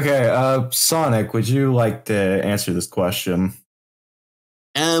 Okay, Sonic, would you like to answer this question?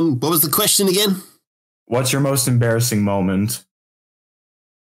 What was the question again? What's your most embarrassing moment?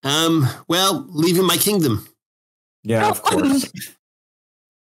 Well, leaving my kingdom. Yeah, of course.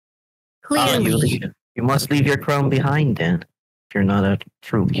 Clearly. You must leave your crown behind then, if you're not a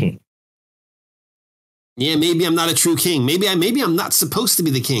true king. Yeah, maybe I'm not a true king. Maybe I'm not supposed to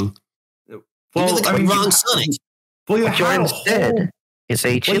be the king. Maybe they got the wrong Sonic. Well, you But you're instead is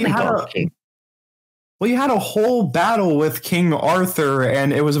a chili dog king. Well, you had a whole battle with King Arthur,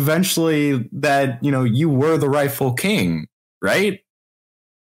 and it was eventually that, you were the rightful king, right?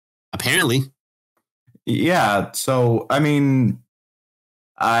 Apparently. Yeah, so, I mean,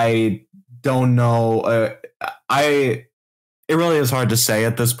 I don't know. It really is hard to say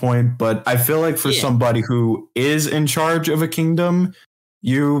at this point, but I feel like for somebody who is in charge of a kingdom,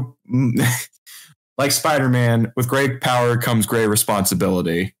 you, like Spider-Man, with great power comes great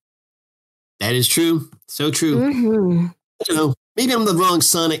responsibility. That is true. So true. Mm-hmm. I don't know. Maybe I'm the wrong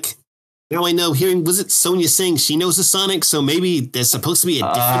Sonic. Now I know. Hearing was it Sonia saying she knows a Sonic, so maybe there's supposed to be a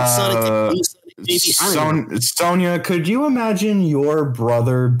different Sonic. Than new Sonic maybe I don't know. Sonia, could you imagine your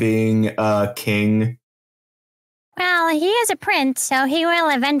brother being king? Well, he is a prince, so he will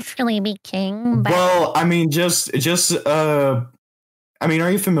eventually be king. But Well, I mean, I mean,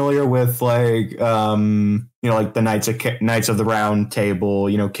 are you familiar with like like the Knights of the Round Table?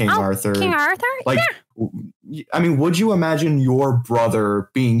 King Arthur. King Arthur? Like, yeah. I mean, would you imagine your brother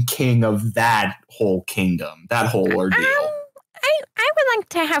being king of that whole kingdom, that whole ordeal? I would like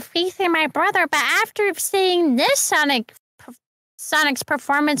to have faith in my brother, but after seeing this Sonic's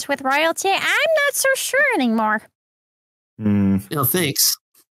performance with royalty, I'm not so sure anymore. No, thanks.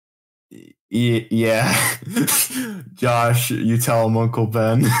 Yeah. Josh, you tell him, Uncle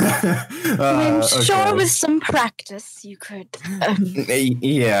Ben. I'm sure with some practice you could.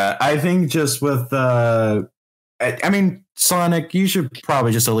 Yeah, I think just with I mean, Sonic, you should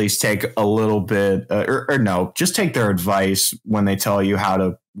probably just at least take a little bit, or no, just take their advice when they tell you how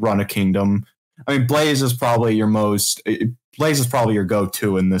to run a kingdom. I mean, Blaze is probably your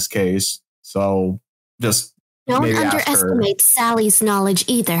go-to in this case. So just don't maybe underestimate Sally's knowledge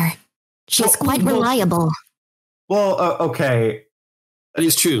either. She's quite reliable. Well, okay. That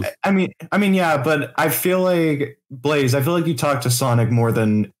is true. I mean, yeah, but I feel like Blaze, you talk to Sonic more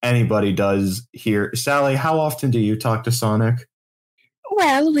than anybody does here. Sally, how often do you talk to Sonic?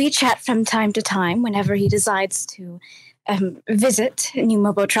 Well, we chat from time to time whenever he decides to visit New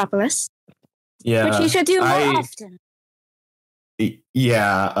Mobotropolis. Yeah, which he should do more often.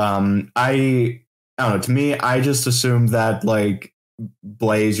 Yeah, I don't know. To me, I just assumed that like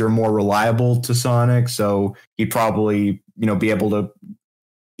Blaze, you're more reliable to Sonic, so he'd probably be able to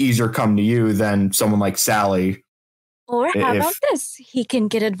easier come to you than someone like Sally. Or how about this? He can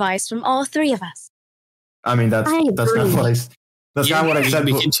get advice from all three of us. I mean, that's kind of what I said. That's kind of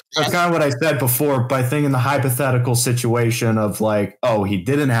what I said before. But I think in the hypothetical situation of like, oh, he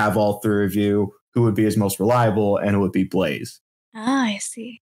didn't have all three of you, who would be his most reliable, and it would be Blaze. Ah, I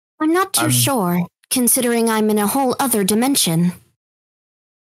see. I'm not too sure, considering I'm in a whole other dimension.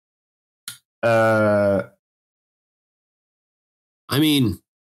 I mean,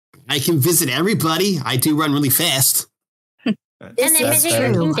 I can visit everybody. I do run really fast. This is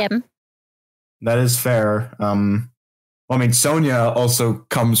true. That is fair. I mean, Sonia also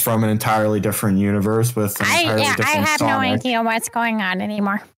comes from an entirely different universe with an entirely different I have Sonic. no idea what's going on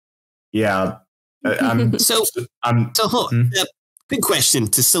anymore. Yeah. Big question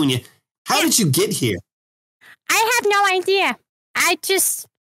to Sonia. How did you get here? I have no idea.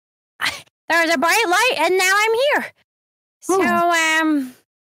 There was a bright light and now I'm here. So,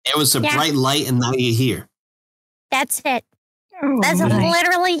 There was a bright light and now you're here. That's it. That's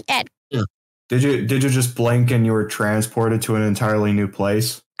literally it. Yeah. Did you just blink and you were transported to an entirely new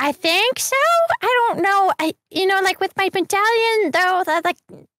place? I think so. I don't know. Like with my medallion, though, like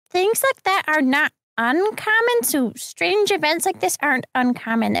things like that are not uncommon. So strange events like this aren't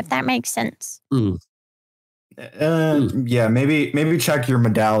uncommon, if that makes sense. Yeah, maybe check your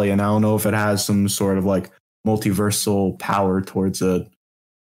medallion. I don't know if it has some sort of like multiversal power towards it.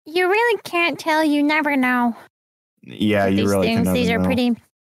 You really can't tell. You never know. Yeah, you really can never These are know. pretty.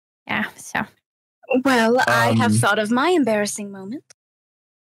 Yeah. So. Well, I have thought of my embarrassing moment.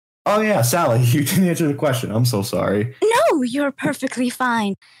 Oh yeah, Sally, you didn't answer the question. I'm so sorry. No, you're perfectly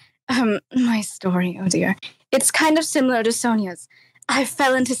fine. My story, oh dear. It's kind of similar to Sonia's. I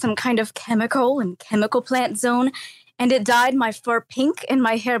fell into some kind of chemical plant zone, and it dyed my fur pink and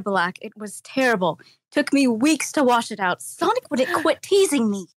my hair black. It was terrible. Took me weeks to wash it out. Sonic wouldn't quit teasing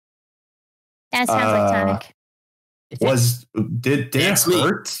me. That sounds like Sonic. Did it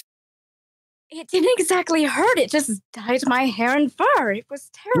hurt? It didn't exactly hurt. It just dyed my hair and fur. It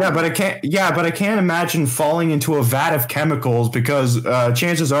was terrible. Yeah, but I can't imagine falling into a vat of chemicals because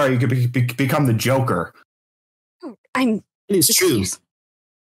chances are you could become the Joker. It's true.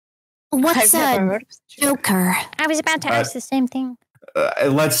 What's a Joker? I was about to ask the same thing.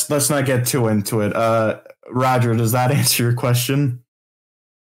 Let's not get too into it. Roger, does that answer your question?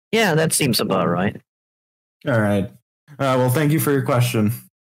 Yeah, that seems about right. All right. Well, thank you for your question.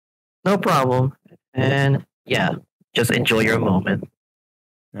 No problem. And yeah, just enjoy your moment.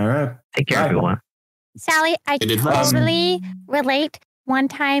 All right. Take care, everyone. Sally, I totally relate. One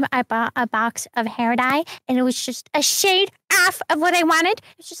time I bought a box of hair dye and it was just a shade off of what I wanted.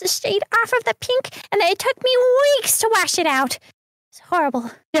 It was just a shade off of the pink and it took me weeks to wash it out. It's horrible.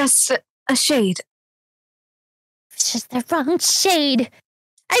 Just a shade. It's just the wrong shade.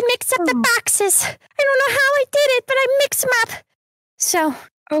 I mixed up the boxes. I don't know how I did it, but I mixed them up. So.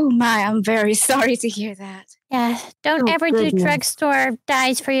 Oh my, I'm very sorry to hear that. Yeah, don't Oh, ever do goodness. drugstore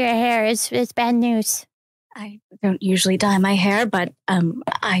dyes for your hair. It's bad news. I don't usually dye my hair, but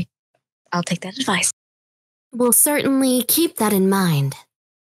I'll take that advice. We'll certainly keep that in mind.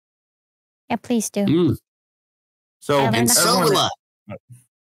 Yeah, please do. So, And so will I.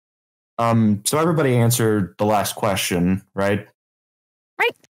 So everybody answered the last question, right?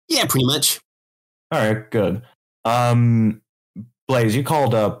 Right. Yeah, pretty much. All right, good. Blaze, you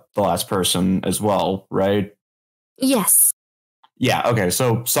called up the last person as well, right? Yes. Yeah, okay.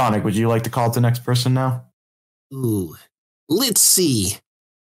 So, Sonic, would you like to call up the next person now? Ooh, let's see.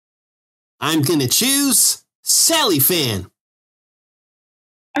 I'm gonna choose Sally Fan.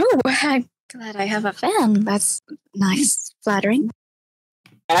 Oh, I'm glad I have a fan. That's nice, flattering.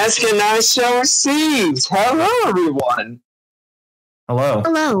 Ask and I shall receive. Hello, everyone. Hello.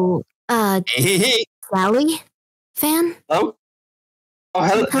 Hello. Hey. Sally? Fan? Oh,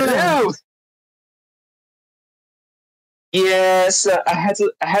 hello. Hello. Yes, I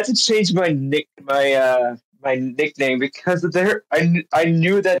had to change my nickname because I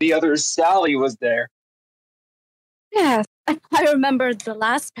knew that the other Sally was there. Yeah, I remember the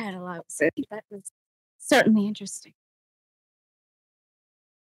last panel I was in. That was certainly interesting.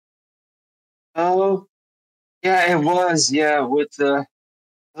 Oh, yeah, it was. Yeah, with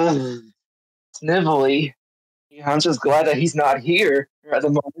Snively. Yeah, I'm just glad that he's not here at the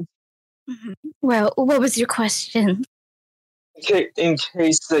moment. Mhm. Well, what was your question? In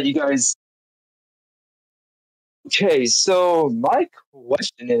case that you guys. Okay, so my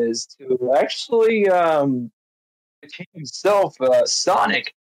question is to actually the king himself,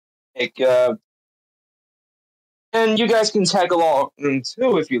 Sonic, like, and you guys can tag along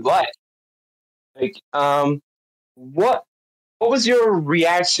too if you like. Like, what was your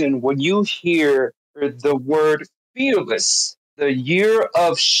reaction when you hear the word fearless, the year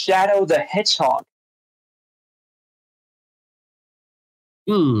of Shadow the Hedgehog?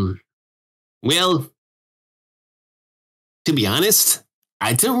 Well, to be honest,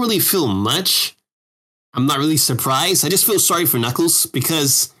 I don't really feel much. I'm not really surprised. I just feel sorry for Knuckles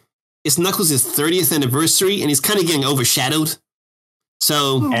because it's Knuckles' 30th anniversary and he's kind of getting overshadowed.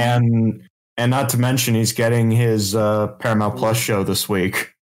 So and not to mention he's getting his Paramount Plus show this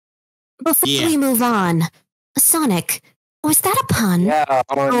week. Before we move on, Sonic, was that a pun? Yeah,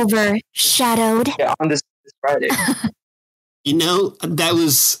 overshadowed. Yeah, on this Friday. You know, that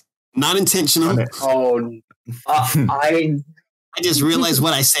was not intentional. Oh, I just realized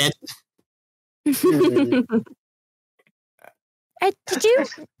what I said. Did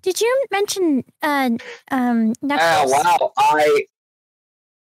you mention Knuckles? Wow,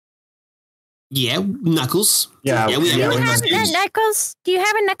 Yeah, Knuckles. Yeah, Do you have a Knuckles? Do you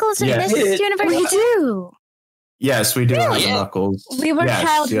have a Knuckles in Yes. this universe? We do. Yes, we do have Really? Knuckles. We were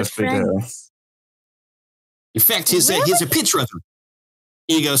childhood yes, we do. friends. In fact, here's a picture of him.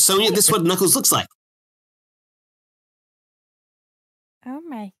 Here you go, Sonia. This is what Knuckles looks like. Oh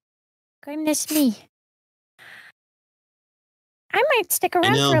my goodness me. I might stick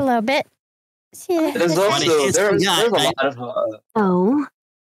around know. for a little bit. See, There's also there's a lot of Oh.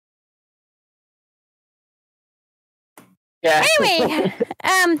 yeah. Anyway,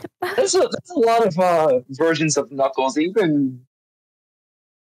 there's a lot of versions of Knuckles. Even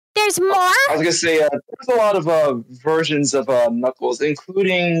there's more. I was gonna say there's a lot of versions of Knuckles,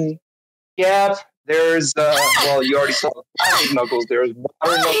 including there's well, you already saw Knuckles. There's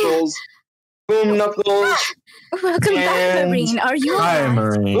Water Knuckles, Boom Knuckles. Welcome back, Marine. Are you Hi, alright?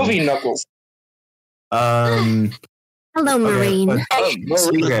 Marine. Movie Knuckles. Hello, Marine.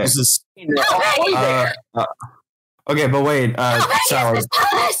 Okay, but wait, Sally.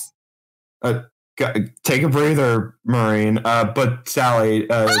 Take a breather, Marine. But Sally,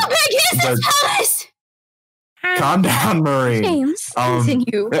 calm down, Marine. James,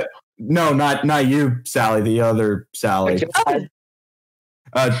 continue. No, not you, Sally. The other Sally.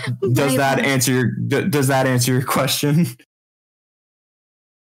 Does that answer your question?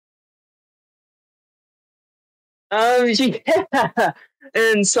 Yeah.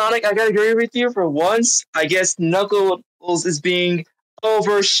 And Sonic, I gotta agree with you for once. I guess Knuckles is being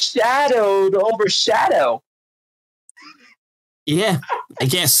overshadowed. Overshadow. Yeah, I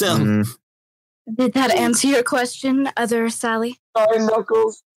guess so. Did that answer your question, other Sally? Sorry,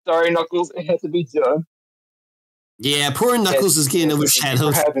 Knuckles. It had to be done. Yeah, poor Knuckles is getting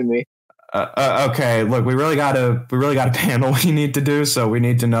overshadowed. Thanks for having me. Okay, look, we really got a panel we need to do, so we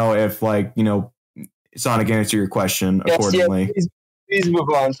need to know if, Sonic answer your question accordingly. Yes, please move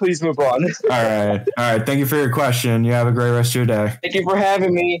on. All right. Thank you for your question. You have a great rest of your day. Thank you for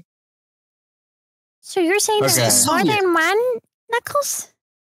having me. So you're saying Okay. there's more than one Knuckles?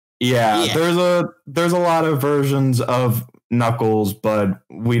 Yeah, there's a lot of versions of Knuckles, but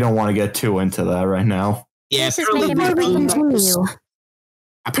we don't want to get too into that right now. Yeah, This is making my brain continue.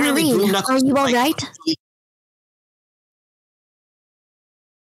 Apparently, Marine, Blue Knuckles are you is all like- right?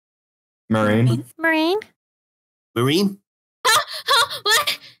 Marine? Marine?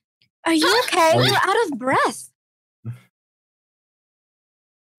 What? Are you okay? You're out of breath.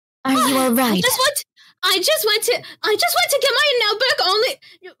 Are you all right? I just went to get my notebook only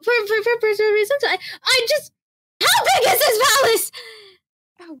for personal reasons. I just, how big is this palace?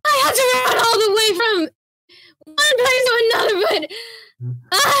 I had to run all the way from one place to another,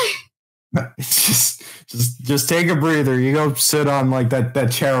 but Just take a breather. You go sit on like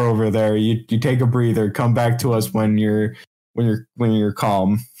that chair over there. You take a breather. Come back to us when you're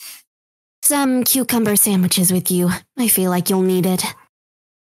calm. Some cucumber sandwiches with you. I feel like you'll need it.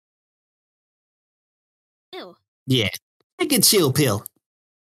 ew. Yeah, take a chill pill.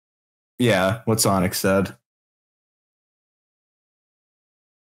 Yeah, what Sonic said.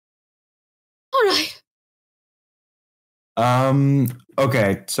 All right.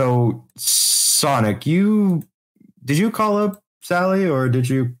 Okay, so Sonic, did you call up Sally or did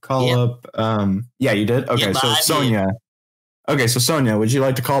you call up yeah, you did? Okay, Yeah, so I did. Sonia. Okay, so Sonia, would you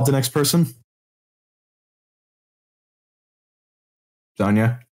like to call up the next person?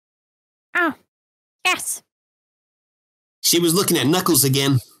 Sonia? Oh, yes. She was looking at Knuckles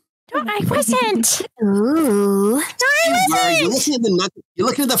again. No, I wasn't. Ooh. No, I You're wasn't. you're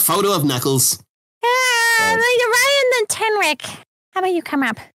looking at the photo of Knuckles. You're Ryan the Tenric. How about you come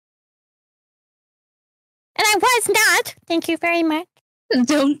up? And I was not. Thank you very much.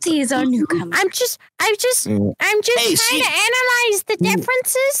 Don't tease our newcomer. I'm just Hey, trying to analyze the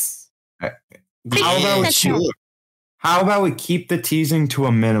differences. How about That's sure. How about we keep the teasing to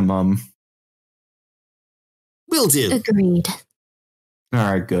a minimum? Will do. Agreed.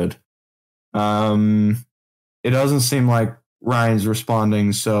 All right, good. It doesn't seem like Ryan's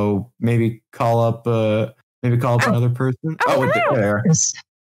responding, so maybe call up another person. There.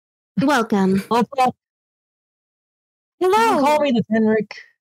 Welcome. What's up? Hello. Call me the Tenric.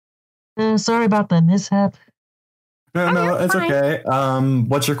 Sorry about the mishap. No, it's fine. okay.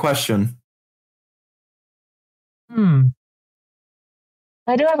 What's your question? I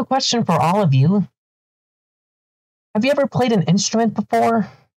do have a question for all of you. Have you ever played an instrument before?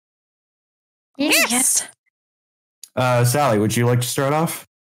 Yes. Sally, would you like to start off?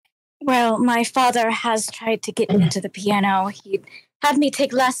 Well, my father has tried to get me into the piano. He'd have me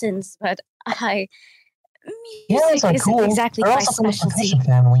take lessons, but Pianos are isn't cool. exactly They're my also from the specialty. percussion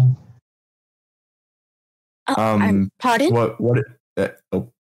family. Pardon?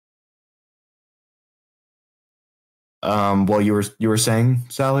 Well, you were saying,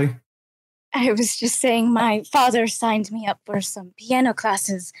 Sally? I was just saying my father signed me up for some piano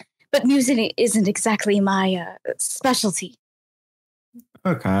classes, but music isn't exactly my specialty.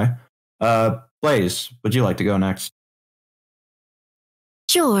 Okay. Blaze, would you like to go next?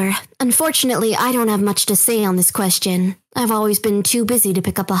 Sure. Unfortunately, I don't have much to say on this question. I've always been too busy to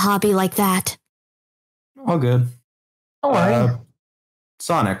pick up a hobby like that. All good. Don't worry.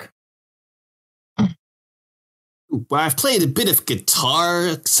 Sonic. Well, I've played a bit of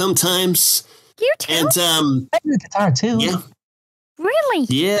guitar sometimes. You too? And I do guitar too. Yeah. Really?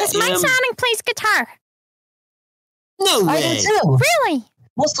 Yeah, Because my Sonic plays guitar. No way. I do too. Really?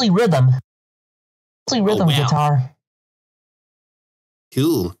 Mostly rhythm. Mostly rhythm wow. guitar.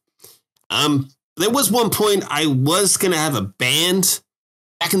 Cool. There was one point I was gonna have a band.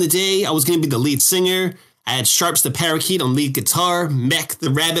 Back in the day, I was gonna be the lead singer. I had Sharps the parakeet on lead guitar, Mech the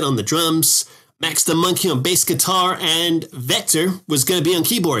rabbit on the drums, Max the monkey on bass guitar, and Vector was gonna be on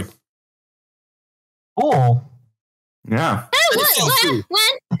keyboard. Cool. Yeah.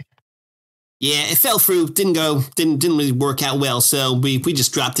 When? Yeah, it fell through. Didn't really work out well, so we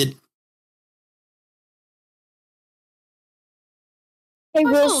just dropped it. I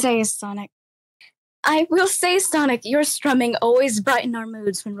will say, Sonic, your strumming always brightened our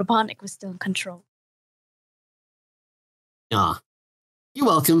moods when Robotnik was still in control. Aw. You're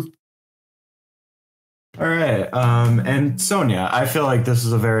welcome. All right. And Sonia, I feel like this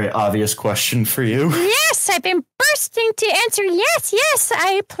is a very obvious question for you. Yes, I've been bursting to answer. Yes,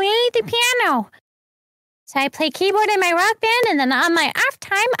 I play the piano. So I play keyboard in my rock band, and then on my off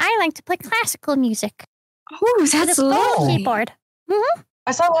time, I like to play classical music. Oh, that's lovely. Keyboard. Mm-hmm.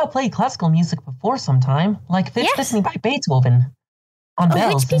 I saw how play classical music before sometime, like Fifth Symphony by Beethoven. On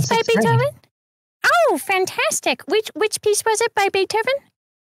bells. Which piece by in sixth grade. Beethoven? Oh, fantastic. Which piece was it by Beethoven?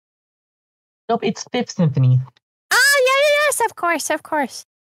 Nope, it's Fifth Symphony. Oh, yes, of course.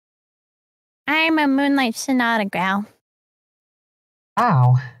 I'm a Moonlight Sonata gal.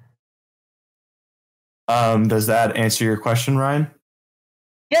 Wow. Does that answer your question, Ryan?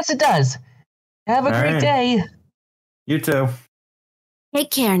 Yes, it does. Have a great day. You too.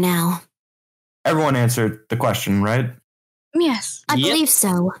 Take care now. Everyone answered the question, right? Yes. I believe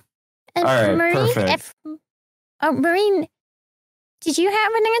so. All right, Marine, perfect. Marine, did you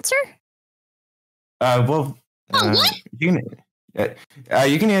have an answer?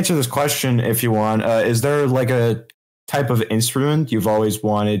 You can answer this question if you want. Is there like a type of instrument you've always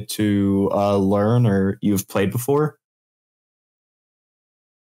wanted to learn or you've played before?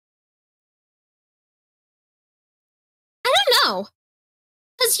 I don't know.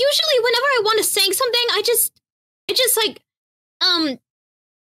 Because usually whenever I want to sing something, I just like,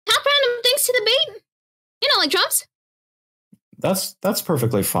 tap random things to the beat. You know, like drums. That's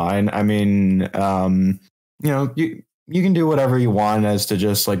perfectly fine. I mean, you can do whatever you want as to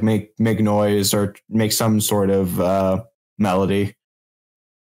just like make noise or make some sort of melody.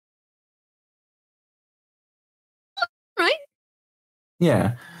 Right?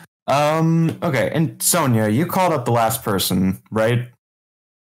 Yeah. Okay. And Sonia, you called up the last person, right?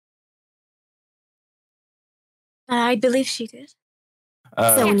 I believe she did.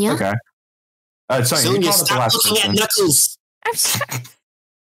 Sonia? Okay. Sonia, you Sonia, called up the stop last looking at person. Knuckles. I'm sorry.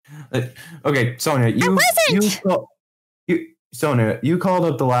 Okay, Sonia, Sonia, you called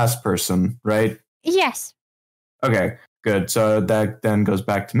up the last person, right? Yes. Okay, good. So that then goes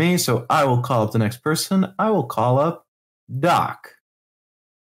back to me. So I will call up the next person. I will call up Doc.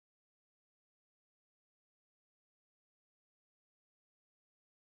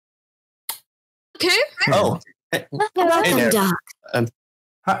 Okay. Oh. Welcome, Hey there. Doc.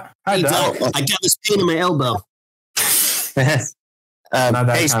 Hi, Hey, Doc. Doc. I got this pain in my elbow. Not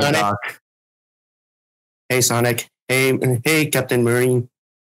that Hey, kind of Sonic. Doc. Hey, Sonic. Hey, Captain Marine.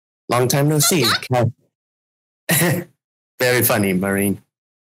 Long time no see. Very funny, Marine.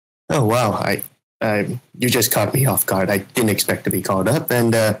 Oh wow, you just caught me off guard. I didn't expect to be called up.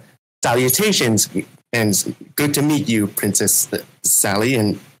 And salutations, and good to meet you, Princess Sally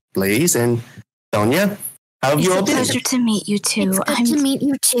and Blaze and Sonia. How have you all been? It's a pleasure to meet you too. It's good to meet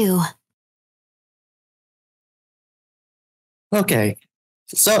you too. Okay,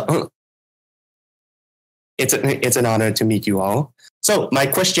 so it's an honor to meet you all. So my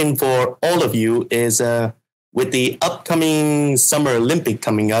question for all of you is, with the upcoming Summer Olympic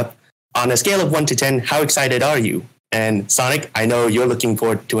coming up, on a scale of 1 to 10, how excited are you? And Sonic, I know you're looking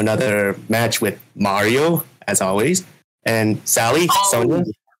forward to another match with Mario, as always. And Sally, Sonia,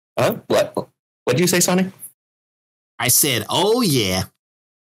 what did you say, Sonic? I said, oh yeah.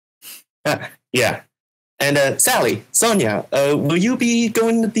 Yeah. And Sally, Sonia, will you be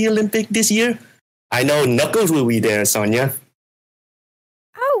going to the Olympic this year? I know Knuckles will be there, Sonia.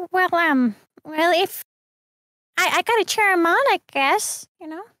 Oh, well, if I gotta cheer him on, I guess, you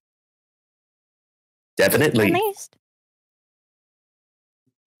know. Definitely. At least.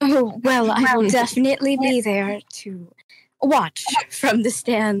 Oh, well, I will definitely be there to watch from the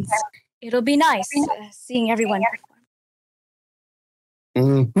stands. It'll be nice seeing everyone.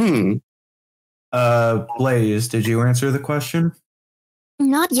 Hmm. Blaze, did you answer the question?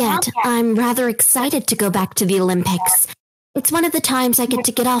 Not yet. I'm rather excited to go back to the Olympics. It's one of the times I get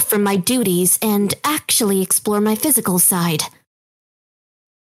to get off from my duties and actually explore my physical side.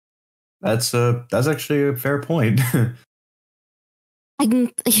 That's actually a fair point.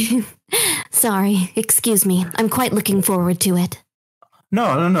 Sorry, excuse me. I'm quite looking forward to it.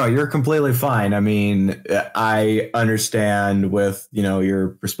 No, you're completely fine. I mean, I understand with,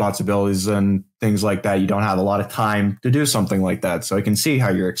 your responsibilities and things like that, you don't have a lot of time to do something like that. So I can see how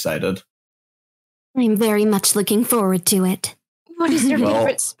you're excited. I'm very much looking forward to it. What is your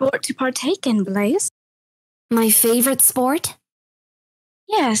favorite sport to partake in, Blaze? My favorite sport?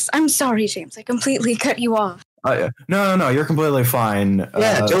 Yes, I'm sorry, James. I completely cut you off. No, you're completely fine.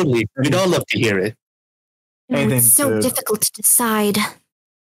 Yeah, totally. We'd all love to hear it. It's so difficult to decide.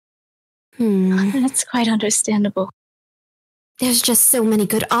 That's quite understandable. There's just so many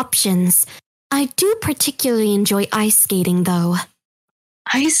good options. I do particularly enjoy ice skating, though.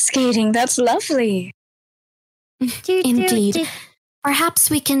 Ice skating? That's lovely. Indeed. Perhaps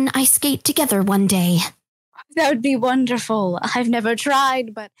we can ice skate together one day. That would be wonderful. I've never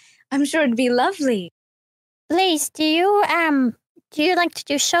tried, but I'm sure it'd be lovely. Blaze, do you like to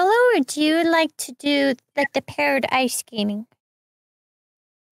do solo or do you like to do like the paired ice skating?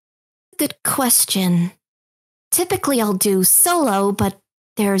 Good question. Typically I'll do solo, but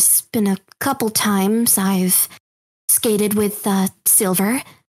there's been a couple times I've skated with Silver,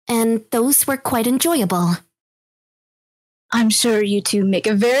 and those were quite enjoyable. I'm sure you two make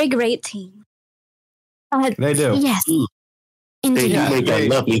a very great team. They do. Yes. Indeed. They make a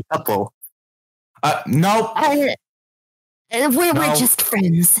lovely couple. Nope. We're No. just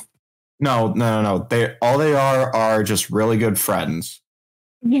friends. No. They are just really good friends.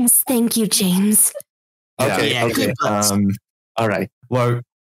 Yes, thank you, James. Okay. Yeah, okay. good butts. All right. Look,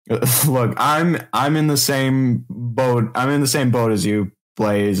 I'm in the same boat. I'm in the same boat as you,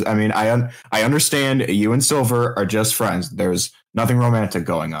 Blaze. I mean, I understand you and Silver are just friends. There's nothing romantic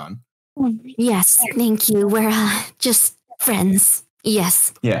going on. Yes, thank you. We're just friends.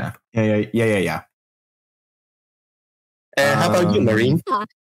 Yes. Yeah. How about you, Marine? Wait,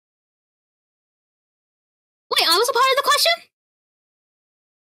 I was a part of the question?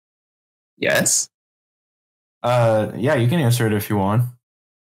 Yes. Yeah, you can answer it if you want.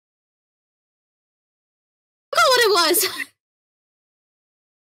 Forgot what it was.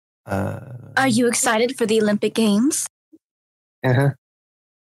 Are you excited for the Olympic Games? Uh-huh.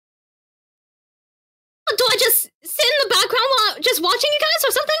 Do I just sit in the background while just watching you guys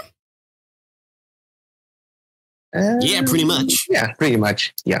or something? Yeah, pretty much. Yeah, pretty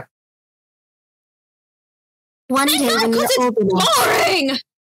much. Yeah. One day when you're old enough. Boring!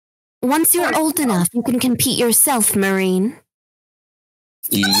 Once you're old enough, you can compete yourself, Marine.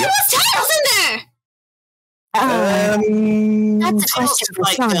 Yep. What's Tails in there? That's a question for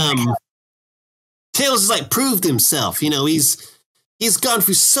Sonic. Tails has like proved himself. You know, he's gone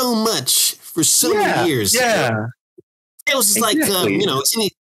through so much for so many years. Yeah. Tails is like you know,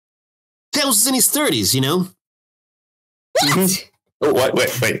 Tails is in his 30s. You know. What? Mm-hmm. Oh, wait.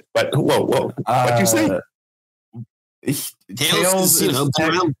 What? Whoa. What'd you say? Tails is, you know, been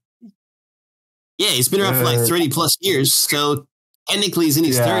around. Yeah, he's been around for like 30 plus years. So technically he's in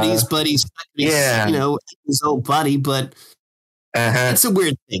his 30s, but he's you know, his old body. But it's a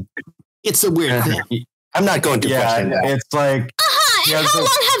weird thing. It's a weird thing. I'm not going to question that. It's like. And how long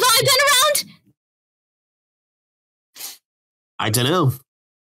have I been around? I don't know.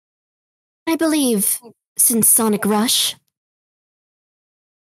 I believe since Sonic Rush.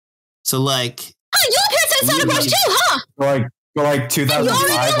 So like. Oh, you appeared since Sonic Rush too, huh? Like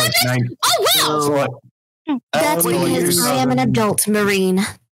 2005, like 9. Oh, wow! So like, That's because I am an adult, Marine.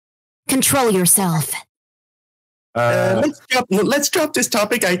 Control yourself. Let's drop this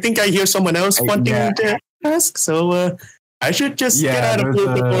topic. I think I hear someone else wanting to ask, so I should just get out of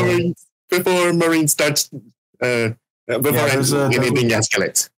here before Marine starts. Before anything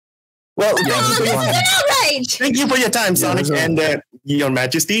escalates. Well, this is an outrage! Thank you for your time, Sonic, and your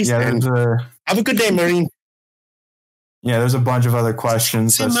Majesties. And have a good day, Marine. Yeah, there's a bunch of other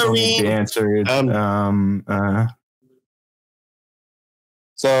questions that still need to be answered.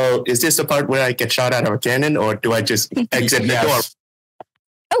 So, is this the part where I get shot out of a cannon, or do I just exit the door?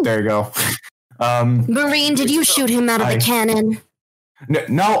 Oh. There you go. Marine, did you shoot him out of the cannon?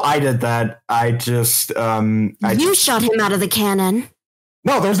 No, I did that. I just You shot him out of the cannon.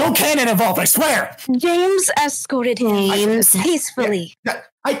 No, there's no cannon involved, I swear. James escorted him peacefully.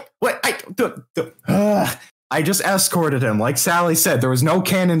 I just escorted him. Like Sally said, there was no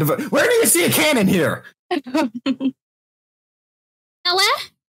cannon. Where do you see a cannon here?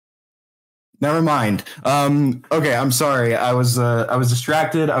 Never mind. Okay, I'm sorry. I was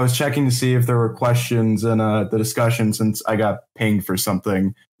distracted. I was checking to see if there were questions in the discussion since I got pinged for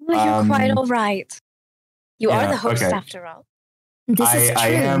something. Well, you're quite all right. You are the host after all. This is true.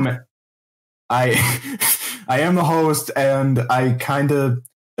 I am the host, and I kind of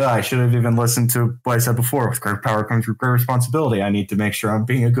I should have even listened to what I said before. With great power comes with great responsibility. I need to make sure I'm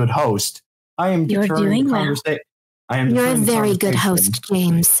being a good host. You're doing well. You're a very good host,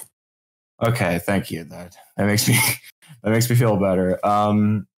 James. Okay, thank you. That makes me feel better.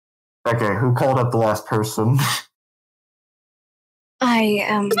 Okay, who called up the last person? I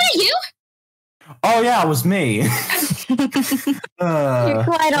Was that you? Oh yeah, it was me. You're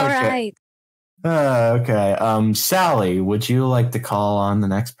quite all right. Okay. Sally, would you like to call on the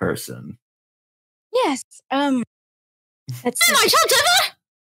next person? Yes. Let's see. Am I chopped ever?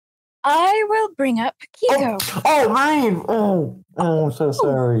 I will bring up Kiko. Oh, Ryan. Oh, I'm so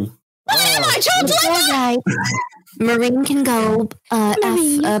sorry. Am I chopped All right. Marine can go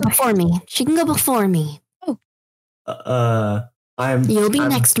before me. She can go before me. You'll be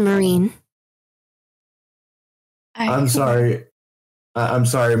next, Marine. I'm sorry. I'm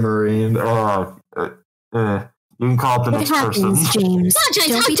sorry, Marine. You can call up the next person. What happens, James?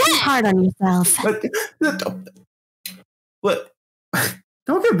 Don't be too hard on yourself. What?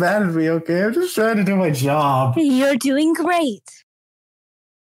 Don't get mad at me, okay? I'm just trying to do my job. You're doing great.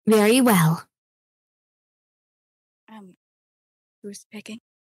 Very well. Who's picking?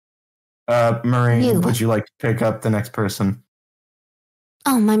 Marine, would you like to pick up the next person?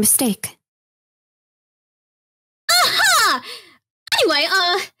 Oh, my mistake. Aha! Anyway,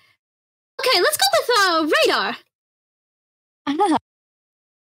 Okay, let's go with radar.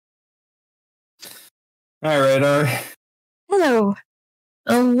 All right, Hello.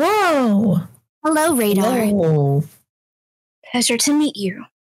 Oh, whoa. Hello, Radar. Whoa. Pleasure to meet you.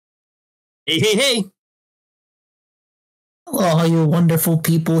 Hey. Hello, all you wonderful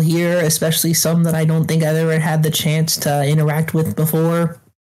people here, especially some that I don't think I've ever had the chance to interact with before.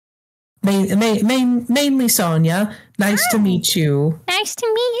 Mainly Sonia. Nice to meet you. Nice to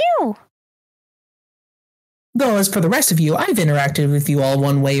meet you. Though, as for the rest of you, I've interacted with you all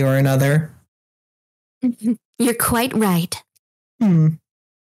one way or another. You're quite right. I'm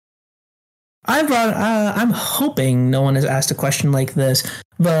hoping no one has asked a question like this,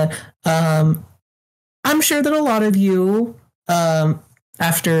 but I'm sure that a lot of you,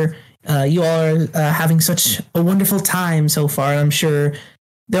 after you all are having such a wonderful time so far, I'm sure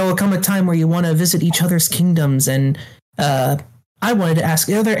there will come a time where you want to visit each other's kingdoms, and I wanted to ask,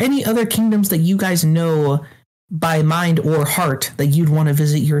 are there any other kingdoms that you guys know by mind or heart that you'd want to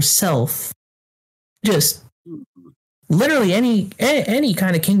visit yourself? Just literally any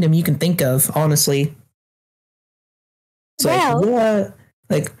kind of kingdom you can think of, honestly. It's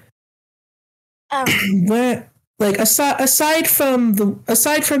aside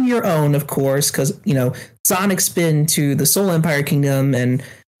from your own, of course, because Sonic's been to the Soul Empire Kingdom, and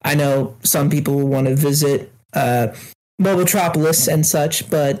I know some people want to visit Mobotropolis and such,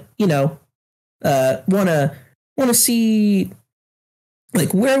 but want to see,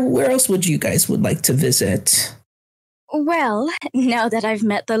 like, where else would you guys would like to visit? Well, now that I've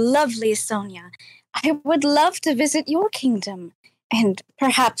met the lovely Sonia, I would love to visit your kingdom and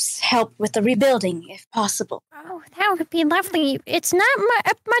perhaps help with the rebuilding, if possible. Oh, that would be lovely. It's not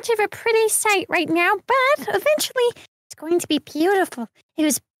much of a pretty sight right now, but eventually it's going to be beautiful. It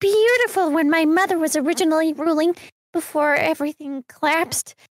was beautiful when my mother was originally ruling before everything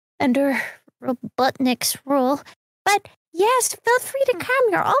collapsed under Robotnik's rule. But yes, feel free to come.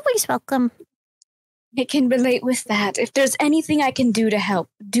 You're always welcome. I can relate with that. If there's anything I can do to help,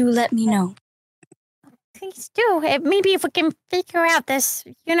 do let me know. Please do. Maybe if we can figure out this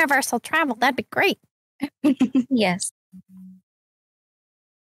universal travel, that'd be great. Yes.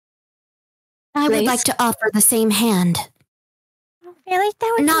 I would like to offer the same hand. Oh, really?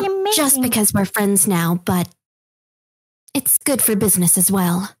 That would Not be amazing. just because we're friends now, but it's good for business as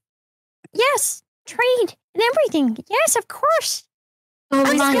well. Yes, trade and everything. Yes, of course.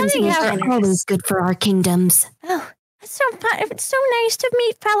 Alliances are always good for our kingdoms. Oh, that's so fun. It's so nice to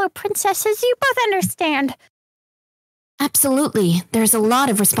meet fellow princesses. You both understand. Absolutely. There's a lot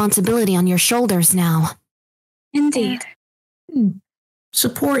of responsibility on your shoulders now. Indeed.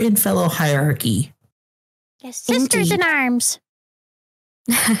 Support in fellow hierarchy. Yes, sisters in arms.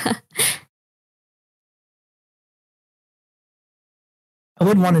 I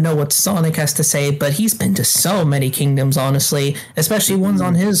would want to know what Sonic has to say, but he's been to so many kingdoms, honestly, especially ones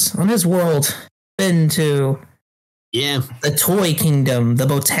on his world. Been to the Toy Kingdom, the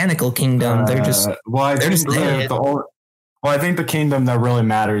Botanical Kingdom. They're just I think the kingdom that really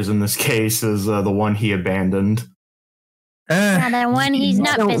matters in this case is the one he abandoned. The one he's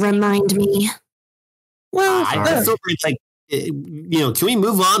not. Don't remind me. Well, I feel like, can we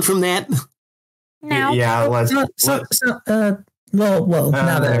move on from that? No. Yeah, let's. Now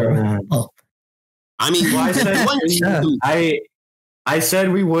that I mean, I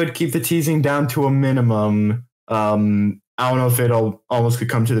said we would keep the teasing down to a minimum. I don't know if it'll almost could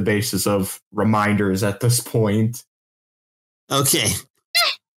come to the basis of reminders at this point. Okay.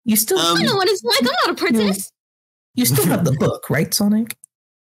 You still I know what it's like. I'm not a princess. You still have the book, right, Sonic?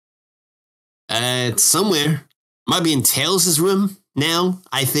 It's somewhere. Might be in Tails' room now,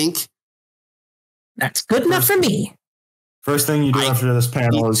 I think. That's good enough for me. First thing you do after this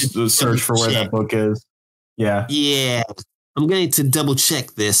panel is search for where that book is. Yeah. Yeah. I'm going to double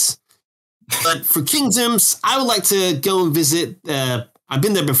check this. But for kingdoms, I would like to go and visit. I've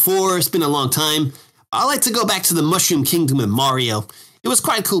been there before. It's been a long time. I'd like to go back to the Mushroom Kingdom in Mario. It was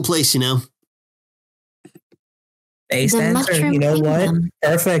quite a cool place, Base answer. You know what?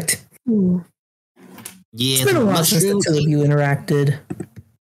 Perfect. Yeah, it's been a while since the two of you interacted.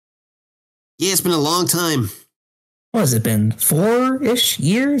 Yeah, it's been a long time. What has it been? 4-ish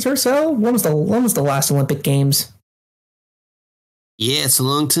years or so? When was the last Olympic Games? Yeah, it's a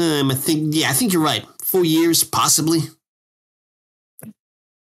long time. I think you're right. 4 years, possibly.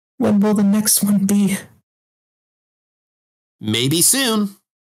 When will the next one be? Maybe soon.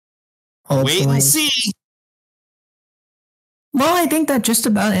 Hopefully. Wait and see. Well, I think that just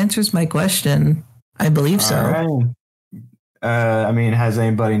about answers my question. I believe so. Right. I mean, has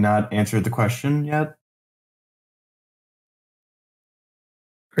anybody not answered the question yet?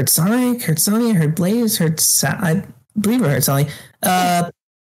 heard Sonic, heard Sonia, heard Blaze, I believe I heard Sally. Well,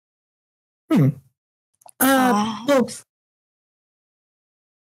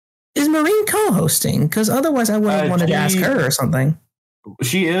 is Marine co-hosting? Because otherwise I would have wanted to ask her or something.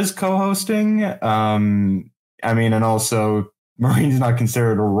 She is co-hosting. I mean, and also Marine's not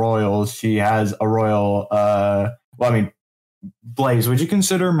considered a royal. She has a royal. Blaze, would you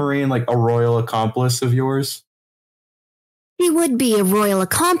consider Marine like a royal accomplice of yours? She would be a royal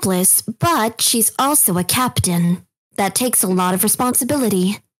accomplice, but she's also a captain. That takes a lot of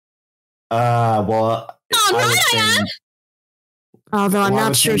responsibility. Well. I am. Although I'm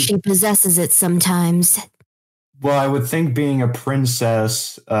not sure she possesses it sometimes. Well, I would think being a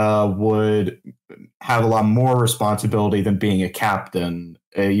princess would have a lot more responsibility than being a captain.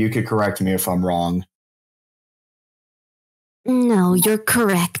 You could correct me if I'm wrong. No, you're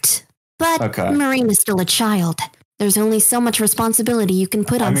correct. But Okay. Marine is still a child. There's only so much responsibility you can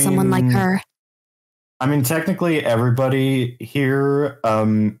put on someone like her. I mean, technically, everybody here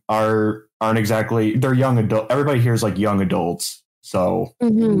aren't exactly, they're young adult. Everybody here is like young adults. So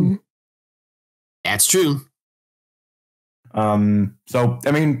that's true. So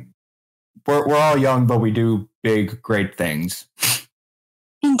I mean, we're all young, but we do big, great things.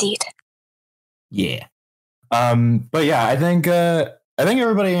 Indeed. Yeah. But yeah, I think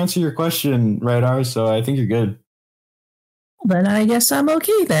everybody answered your question, Radar. So I think you're good. Then I guess I'm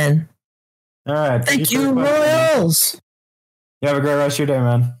okay then. All right. Thank you, Royals. You have a great rest of your day,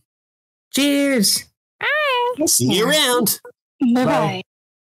 man. Cheers. Bye. See you around. Bye.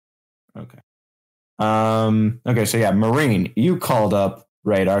 Okay. Okay, so yeah, Marine, you called up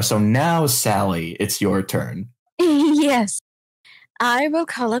Radar. So now, Sally, it's your turn. Yes. I will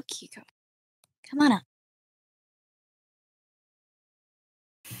call up Kiko. Come on up.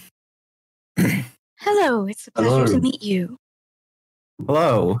 Hello, it's a pleasure Hello. to meet you.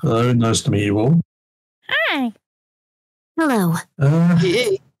 Hello. Hello, nice to meet you all. Hi. Hello.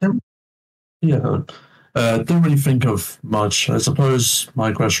 Don't really think of much. I suppose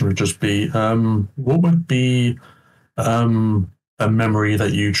my question would just be, what would be a memory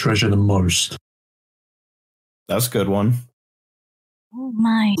that you treasure the most? That's a good one. Oh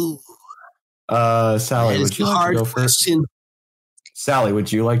my. Sally, would you like to go first? Sally,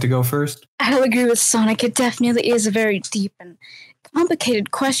 would you like to go first? I'll agree with Sonic. It definitely is a very deep and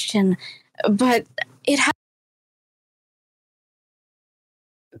complicated question, but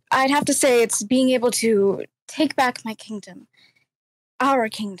I'd have to say it's being able to take back my kingdom, our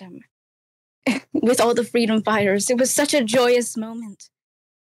kingdom, with all the freedom fighters. It was such a joyous moment.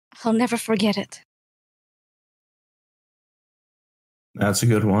 I'll never forget it. That's a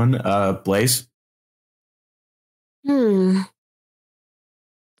good one. Blaze?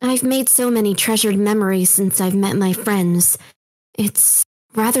 I've made so many treasured memories since I've met my friends. It's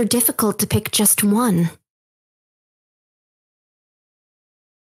rather difficult to pick just one.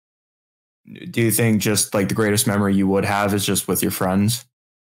 Do you think just like the greatest memory you would have is just with your friends?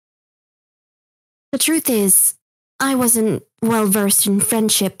 The truth is, I wasn't well versed in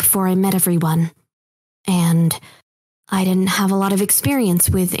friendship before I met everyone. And I didn't have a lot of experience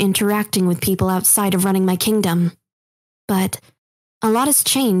with interacting with people outside of running my kingdom. But a lot has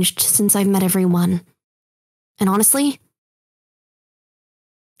changed since I've met everyone. And honestly,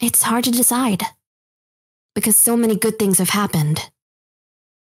 it's hard to decide. Because so many good things have happened.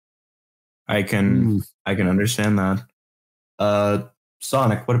 I can understand that.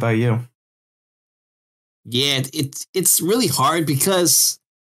 Sonic, what about you? Yeah, it's really hard because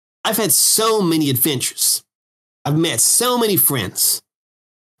I've had so many adventures. I've met so many friends.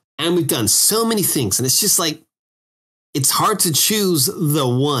 And we've done so many things. And it's just like, it's hard to choose the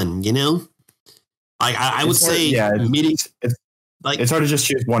one, you know? Like I would say meeting... It's hard to just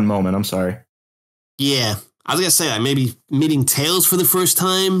choose one moment. I'm sorry. Yeah. I was going to say, like, maybe meeting Tails for the first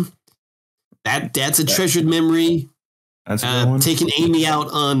time. That's a treasured memory. That's a good one. Taking Amy out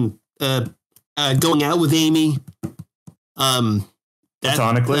on... going out with Amy.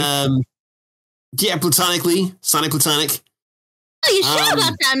 Platonically? Yeah, platonically. Sonic Platonic. Oh, you sure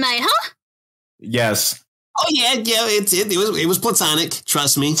about that, mate, huh? Yes. Oh yeah, it was platonic.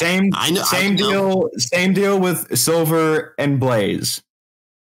 Trust me. I know. Same deal with Silver and Blaze.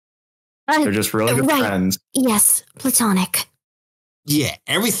 They're just really good friends. Yes, platonic. Yeah,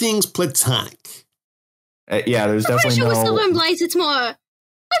 everything's platonic. Yeah, there's I'm pretty definitely sure with no. Silver and Blaze, it's more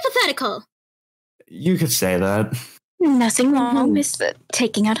hypothetical. You could say that. Nothing wrong with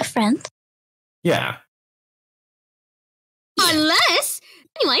taking out a friend. Yeah. Unless,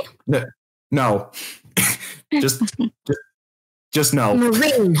 anyway. No. just no.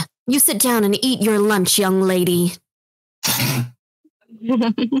 Marine, you sit down and eat your lunch, young lady.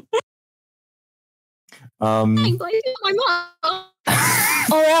 My mom.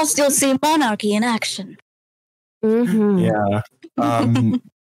 Or else you'll see monarchy in action. Yeah.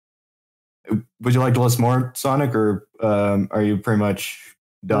 Would you like to list more, Sonic, or are you pretty much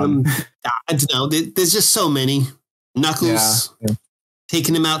done? I don't know. There's just so many. Knuckles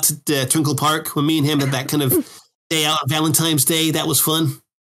taking him out to Twinkle Park when me and him had that kind of day out on Valentine's Day. That was fun.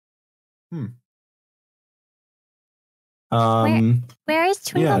 Where is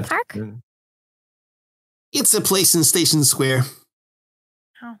Twinkle Park? It's a place in Station Square.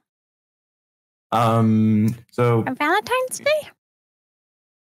 So On Valentine's Day?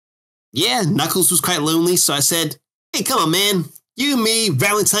 Yeah, Knuckles was quite lonely, so I said, "Hey, come on, man. You, me,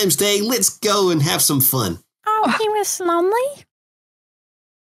 Valentine's Day. Let's go and have some fun." Oh, he was lonely?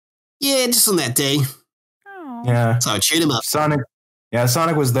 Yeah, just on that day. yeah, So I cheered him up. Sonic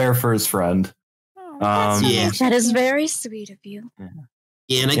was there for his friend. Yeah. That is very sweet of you.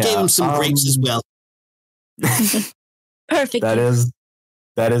 Yeah, and I gave him some grapes as well. Perfect. That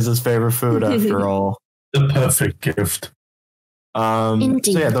is his favorite food after all. The perfect gift. So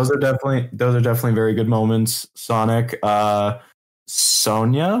yeah, those are definitely very good moments. Sonic,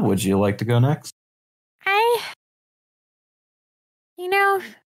 Sonia, would you like to go next?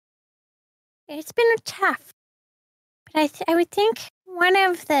 It's been tough, but I would think one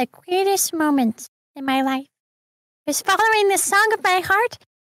of the greatest moments in my life was following the song of my heart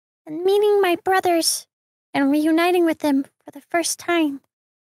and meeting my brothers and reuniting with them for the first time.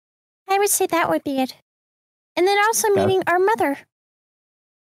 I would say that would be it. And then also meeting our mother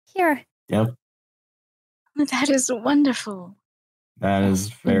here. Yep. That is wonderful. That is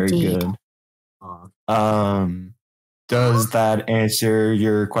very Indeed. good. Does that answer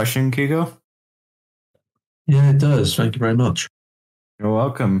your question, Kiko? Yeah, it does. Thank you very much. You're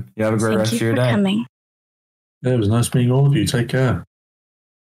welcome. You have a great rest of your day. Coming. Yeah, it was nice meeting all of you. Take care.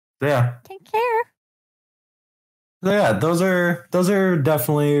 Yeah. Take care. So yeah, those are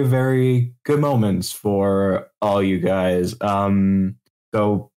definitely very good moments for all you guys.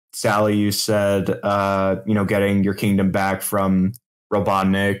 So Sally, you said getting your kingdom back from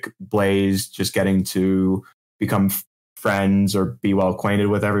Robotnik, Blaze, just getting to become friends or be well acquainted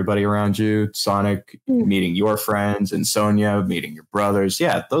with everybody around you. Sonic meeting your friends, and Sonia meeting your brothers.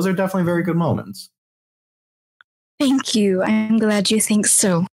 Yeah, those are definitely very good moments. Thank you. I'm glad you think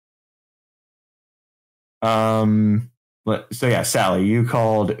so. So yeah, Sally, you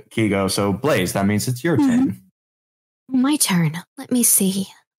called Kigo. So Blaze, that means it's your turn. My turn. Let me see.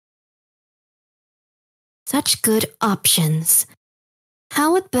 Such good options.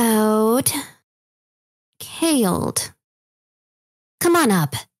 How about Kaled? Come on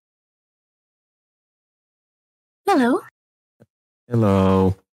up. Hello.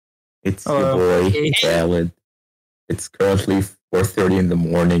 Hello. It's your boy, Salad. It's currently 4:30 in the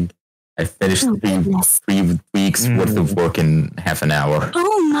morning. I finished three weeks worth of work in half an hour.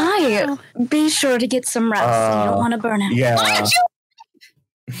 Oh my! Be sure to get some rest. You don't want to burn out. Yeah.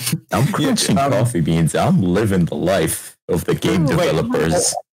 I'm crunching coffee beans. I'm living the life of the game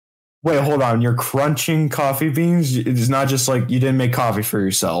developers. Wait, hold on. You're crunching coffee beans? It's not just like you didn't make coffee for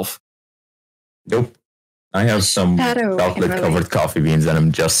yourself. Nope. I have some chocolate-covered coffee beans and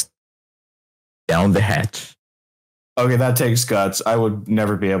I'm just down the hatch. Okay, that takes guts. I would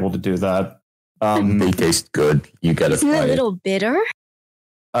never be able to do that. They taste good. You gotta Isn't it try a it. little bitter?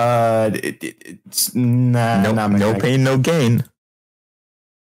 It's no pain, no gain.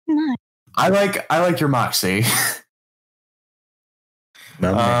 No. I like your moxie.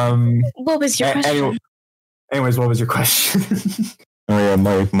 What was your question? Anyways, what was your question? Oh yeah,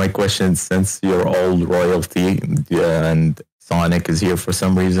 my question, since you're all royalty and Sonic is here for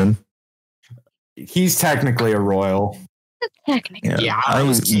some reason. He's technically a royal. Technically.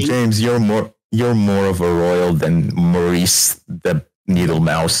 James, you're more of a royal than Maurice the Needle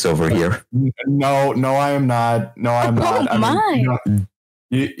Mouse over here. No, I am not. No, I'm not. Oh my.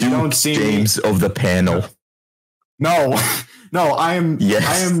 You don't see James of the panel. No, I am. Yes.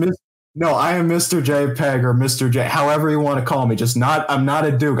 I am Mr. JPEG or Mr. J, however you want to call me. I'm not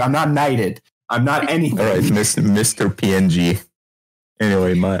a duke. I'm not knighted. I'm not anything. All right, Mr. PNG.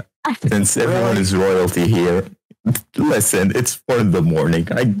 Anyway, since everyone is royalty here, listen, it's 4 a.m.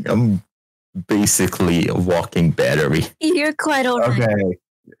 I'm basically a walking battery. You're quite all right.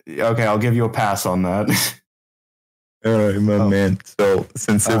 Okay, I'll give you a pass on that. All right, my man. So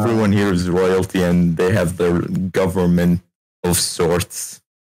since everyone here is royalty and they have their government of sorts,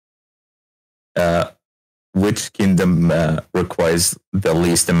 which kingdom requires the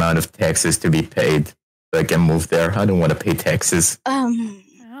least amount of taxes to be paid so I can move there? I don't want to pay taxes.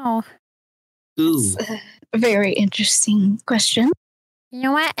 Oh. It's a very interesting question. You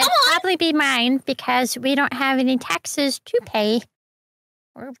know what? It'd probably be mine because we don't have any taxes to pay.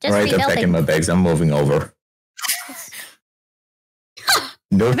 We're just All right, I'm packing rebuilding. my bags. I'm moving over.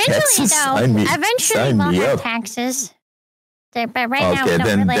 No Eventually, taxes. though, Sign me, eventually sign we'll me have up. taxes. But right now, we Okay,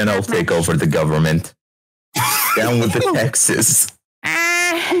 don't really then I'll have take much. over the government. Down with the taxes.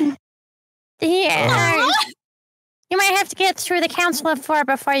 Yeah. You might have to get through the Council of Four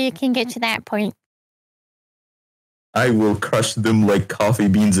before you can get to that point. I will crush them like coffee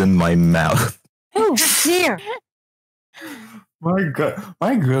beans in my mouth. Oh, dear.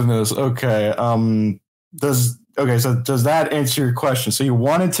 My goodness. Okay. So does that answer your question? So you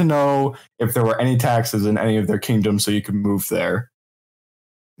wanted to know if there were any taxes in any of their kingdoms so you could move there.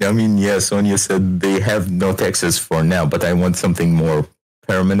 I mean, yeah, Sonia said they have no taxes for now, but I want something more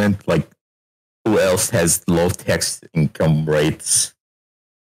permanent. Like, who else has low tax income rates?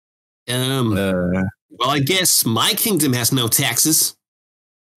 Well, I guess my kingdom has no taxes.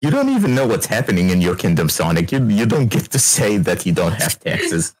 You don't even know what's happening in your kingdom, Sonic. You don't get to say that you don't have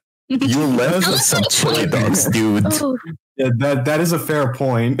taxes. You left with some chili dogs, dude. Yeah, that is a fair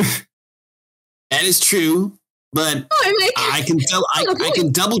point. That is true, but I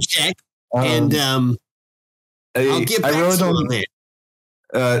can double check and I'll get back really to you don't. on that.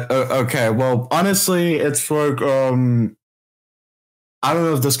 Okay, well, honestly, it's like I don't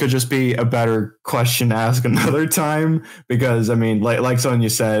know if this could just be a better question to ask another time, because I mean, like Sonia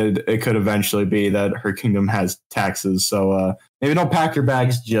said, it could eventually be that her kingdom has taxes. So maybe don't pack your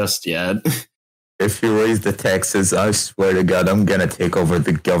bags just yet. If you raise the taxes, I swear to God, I'm gonna take over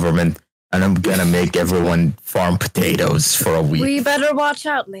the government and I'm gonna make everyone farm potatoes for a week. We better watch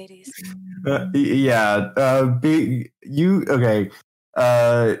out, ladies. I'm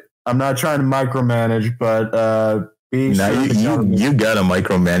not trying to micromanage, but now you gotta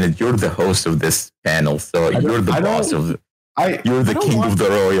micromanage. You're the host of this panel, so you're the boss of you're the king of the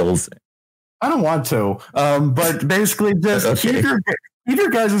royals. I don't want to. But basically, just keep your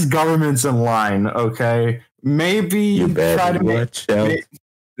guys' governments in line, okay? Maybe you better try to watch out.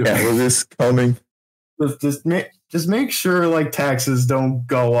 This coming. Just make sure like taxes don't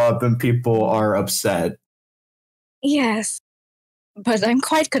go up and people are upset. Yes. But I'm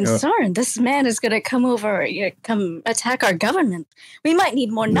quite concerned. This man is going to come attack our government. We might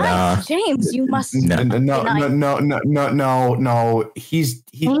need more knights. James, you must. No. He's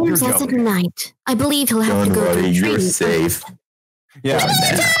James as a knight. I believe he'll have to go through you're training. safe. Yeah.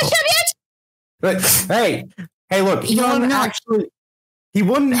 But hey, look, he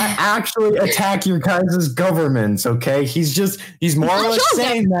wouldn't actually attack your guys' governments, okay? He's more or less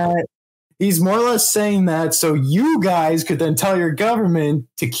saying that. He's more or less saying that so you guys could then tell your government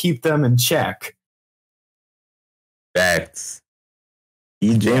to keep them in check. Facts.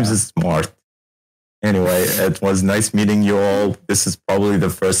 James is smart. Anyway, it was nice meeting you all. This is probably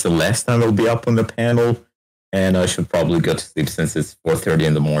the first and last time I'll be up on the panel. And I should probably go to sleep since it's 4:30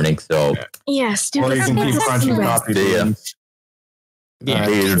 in the morning. So yes, do or you can keep crunching coffee beans. Yeah,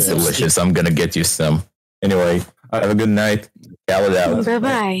 they're delicious. I'm gonna get you some. Anyway, have a good night. Khaled out.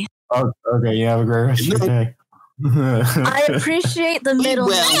 Bye-bye. Oh, okay, you have a great rest of your day. I appreciate the middle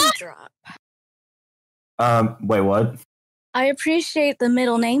name drop. Wait, what? I appreciate the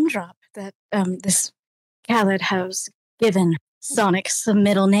middle name drop that this Khaled has given Sonic's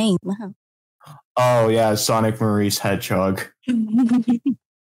middle name. Oh yeah, Sonic Maurice Hedgehog.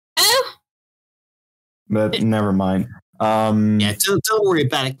 Oh, But never mind. Yeah, don't worry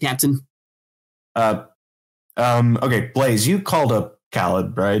about it, Captain. Okay, Blaze, you called up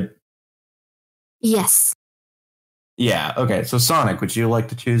Khaled, right? Yes. Yeah. Okay. So Sonic, would you like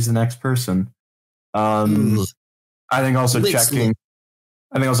to choose the next person? I think also checking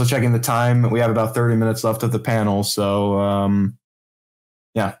the time. We have about 30 minutes left of the panel, so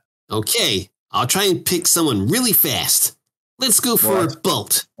yeah. Okay, I'll try and pick someone really fast. Let's go for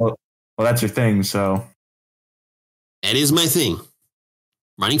Bolt. Well, that's your thing, so. That is my thing.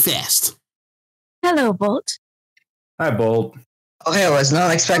 Running fast. Hello, Bolt. Hi, Bolt. Okay, I was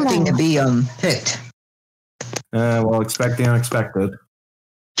not expecting to be picked. Well, expect the unexpected.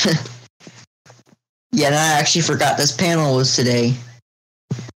 Yeah, and I actually forgot this panel was today.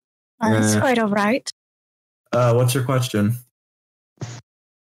 That's quite all right. What's your question?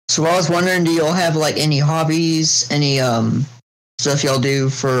 So I was wondering, do y'all have like any hobbies, any stuff y'all do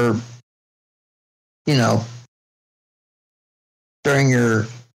for, during your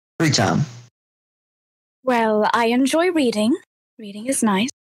free time? Well, I enjoy reading. Reading is nice.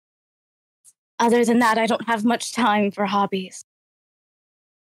 Other than that, I don't have much time for hobbies.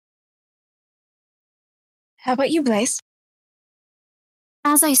 How about you, Blaze?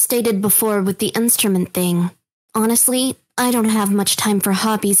 As I stated before with the instrument thing, honestly, I don't have much time for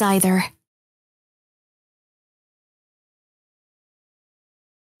hobbies either.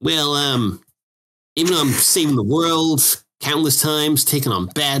 Well, even though I'm saving the world countless times, taking on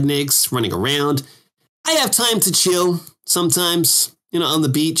badniks, running around, I have time to chill sometimes, on the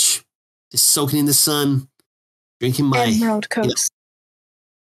beach, just soaking in the sun, drinking my Emerald Coast.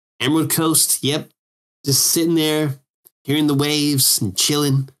 Emerald Coast, yep. Just sitting there, hearing the waves and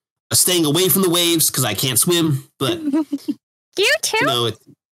chilling. Staying away from the waves because I can't swim, but You too?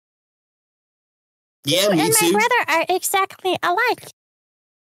 Yeah, you me and too. my brother are exactly alike.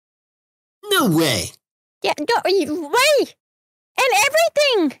 No way. Yeah, no, way. And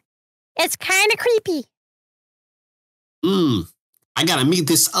everything. It's kind of creepy. I gotta meet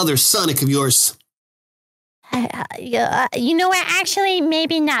this other Sonic of yours. You know what? Actually,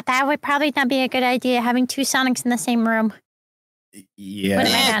 maybe not. That would probably not be a good idea, having two Sonics in the same room. Yeah. What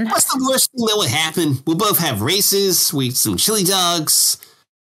have I done? What's the worst thing that would happen? We'll both have races, we eat some chili dogs,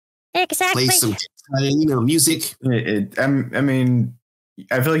 Exactly. play some, music. I mean,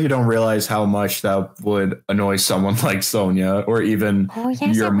 I feel like you don't realize how much that would annoy someone like Sonia, or even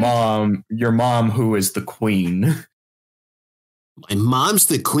your mom. Your mom, who is the queen. My mom's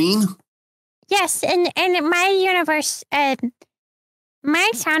the queen? Yes, in my universe,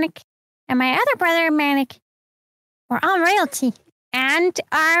 my Sonic and my other brother, Manic, we're all royalty. And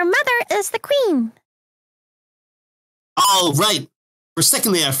our mother is the queen. Oh, right. For a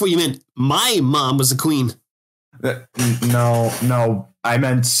second there, I thought you meant my mom was the queen. No, I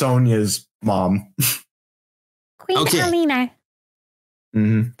meant Sonia's mom. Queen Helena.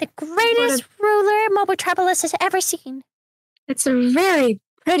 Mm-hmm. The greatest ruler Mobotropolis has ever seen. It's a very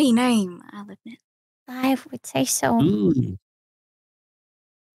pretty name, I'll admit. I would say so. Who's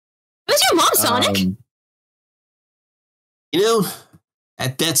your mom, Sonic?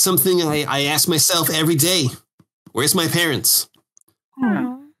 That's something I ask myself every day. Where's my parents?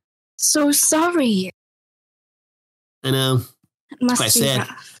 Oh, so sorry. I know. It must Quite be sad.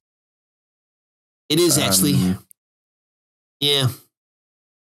 rough. It is actually. Yeah.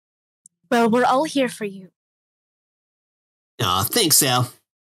 Well, we're all here for you. Aw, thanks, Sal.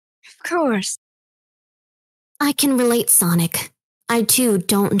 Of course. I can relate, Sonic. I too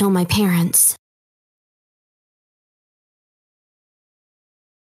don't know my parents.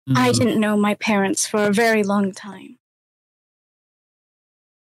 I didn't know my parents for a very long time.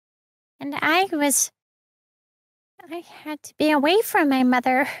 And I had to be away from my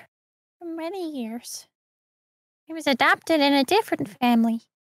mother for many years. I was adopted in a different family.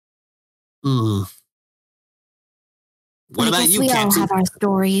 What about you, we Captain? all have our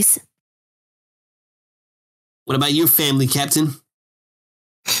stories. What about your family, Captain?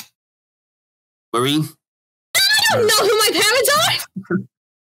 Marine? I don't know who my parents are!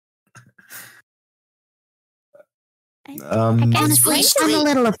 Honestly, I'm a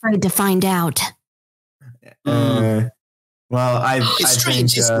little afraid to find out. Well, I think.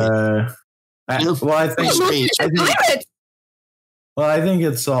 I think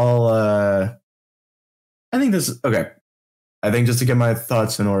it's all. I think this. Okay. I think just to get my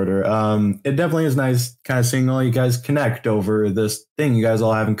thoughts in order, it definitely is nice kind of seeing all you guys connect over this thing you guys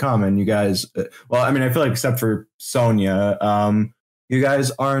all have in common. You guys, well, I mean, I feel like except for Sonia, you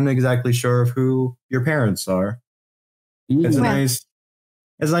guys aren't exactly sure of who your parents are. It's a nice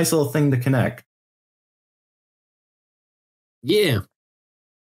little thing to connect. Yeah.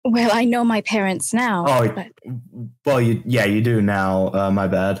 Well, I know my parents now. But Well, you do now. My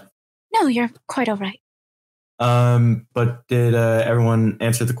bad. no, you're quite all right. But did everyone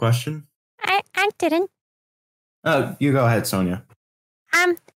answer the question? I didn't. You go ahead, Sonia.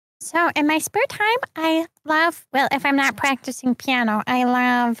 So in my spare time, I love, well, if I'm not practicing piano, I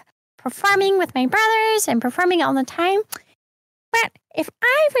love performing with my brothers and performing all the time. But if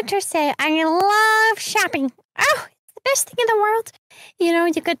I were to say I love shopping, it's the best thing in the world.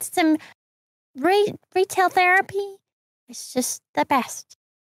 You get some retail therapy. It's just the best.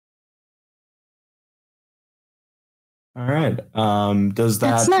 All right. Does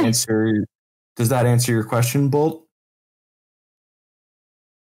That's that nice. answer your question, Bolt?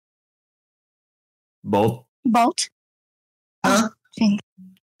 Bolt? Huh?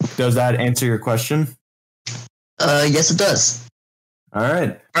 Does that answer your question? Yes, it does. All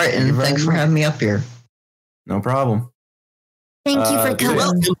right. All right, and thanks for having me up here. No problem. Thank you for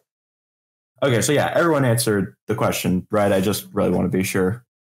coming. Okay, so yeah, everyone answered the question, right? I just really want to be sure.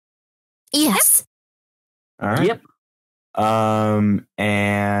 Yes. All right. Yep. And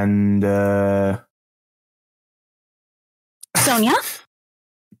Sonia?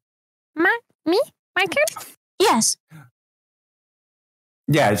 Me? My turn? Yes.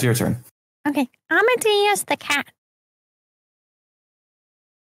 Yeah, it's your turn. Okay, Amadeus the cat.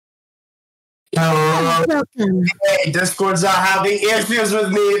 Welcome. Hey, Discord's not having issues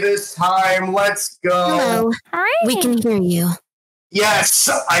with me this time. Let's go. Hello. We can hear you. Yes,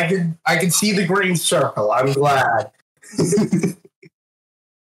 I can see the green circle. I'm glad.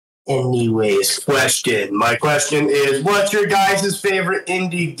 Anyways, question. My question is, what's your guys' favorite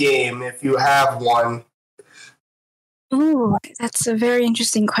indie game, if you have one? Ooh, that's a very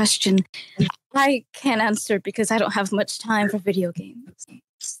interesting question. I can't answer because I don't have much time for video games.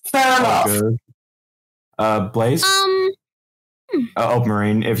 Fair enough. Good. Blaze?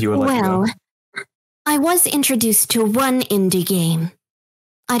 Marine, if you would like to go. I was introduced to one indie game.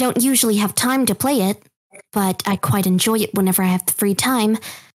 I don't usually have time to play it, but I quite enjoy it whenever I have the free time.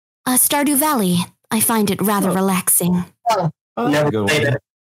 Stardew Valley. I find it rather relaxing. Never played it.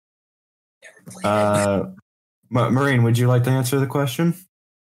 Marine, would you like to answer the question?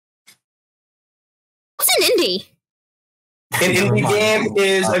 What's an indie? An indie game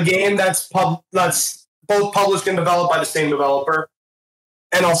is a game that's both published and developed by the same developer,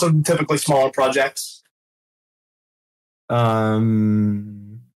 and also typically smaller projects. I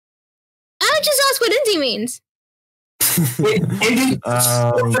would just ask what indie means. Indie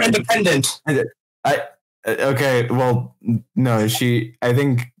for independent. Okay, well, no, I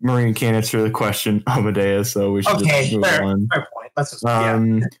think Marine can't answer the question, Amadeus, so we should just move on. Fair point. Let's just,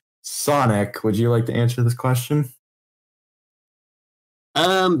 Sonic, would you like to answer this question?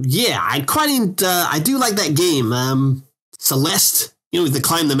 Yeah, I do like that game. Celeste, with the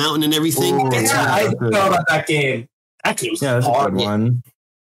climb the mountain and everything. Ooh, I know about that game. That game's that's a good one.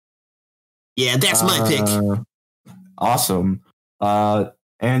 Yeah, that's my pick. Awesome.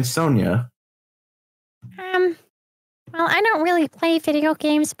 And Sonia. Well, I don't really play video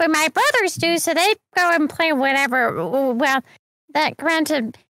games, but my brothers do, so they go and play whatever. Well, that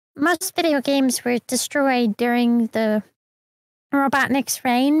granted, most video games were destroyed during the Robotnik's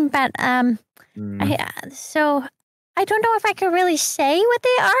reign, but so I don't know if I could really say what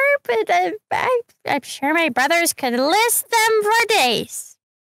they are, but I'm sure my brothers could list them for days.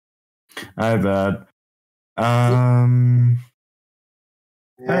 I bet.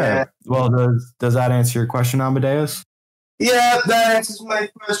 Yeah. Well, does that answer your question, Amadeus? Yeah, that answers my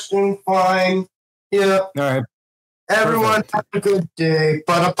question. Fine. Yeah. All right. Everyone have a good day.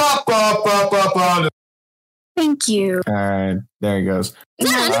 Thank you. All right. There he goes.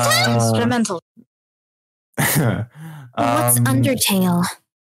 Instrumental. What's Undertale?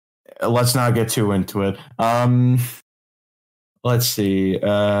 Let's not get too into it. Let's see.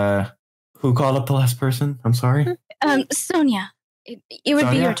 Who called up the last person? I'm sorry. Sonia. It would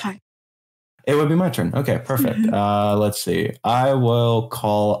be your turn. It would be my turn. Okay, perfect. Let's see. I will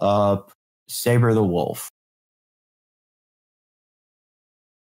call up Saber the Wolf.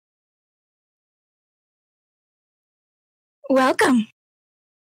 Welcome.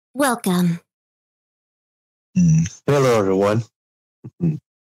 Welcome. Hello, everyone.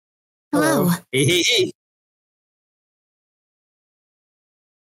 Hello. Hey.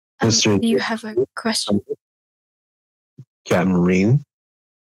 Mr. Do you have a question? Captain Marine.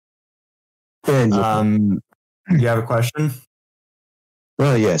 And you have a question?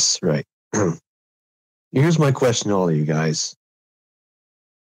 Oh, yes, right. Here's my question to all of you guys.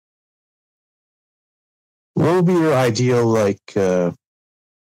 What would be your ideal, what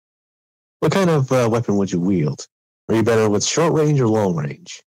kind of weapon would you wield? Are you better with short range or long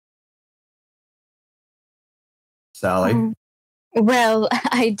range? Sally? Well,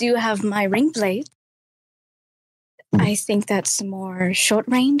 I do have my ring blade. I think that's more short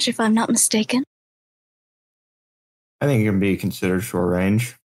range, if I'm not mistaken. I think it can be considered short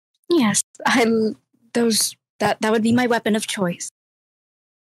range. Yes, that would be my weapon of choice.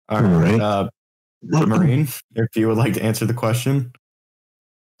 All right. Marine, if you would like to answer the question.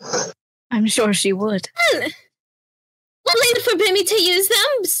 I'm sure she would. Well, they forbid me to use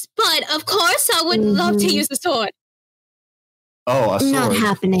them, but of course I would love to use a sword. Oh, a sword. Not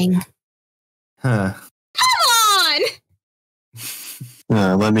happening. Huh. Come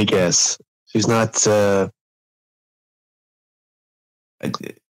on! Let me guess. She's not. I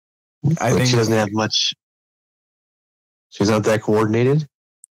think she doesn't have much. She's not that coordinated.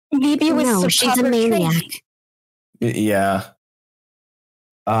 Maybe with some she's a maniac. Yeah.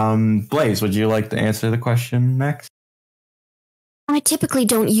 Blaze, would you like to answer the question next? I typically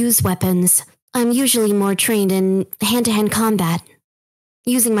don't use weapons. I'm usually more trained in hand-to-hand combat,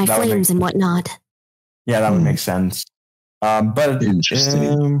 using my flames and whatnot. Yeah, that would make sense. But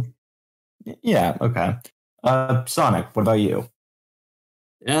interesting. Yeah, okay. Sonic, what about you?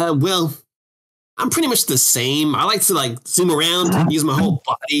 Well, I'm pretty much the same. I like to zoom around, use my whole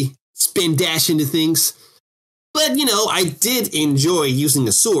body, spin dash into things. But, I did enjoy using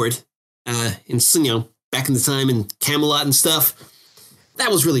a sword. back in the time in Camelot and stuff. That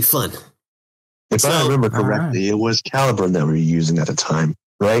was really fun. If I remember correctly, it was Caliburn that we were using at the time,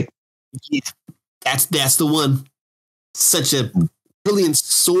 right? That's the one. Such a brilliant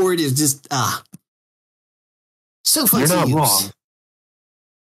sword is just so fun to use. Wrong.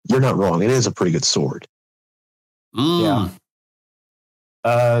 You're not wrong. It is a pretty good sword. Yeah.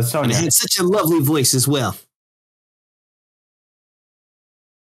 Sonia. And it had such a lovely voice as well.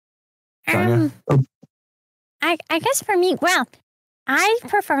 Sonia? I guess for me, well, I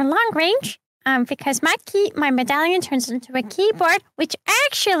prefer long range because my medallion turns into a keyboard, which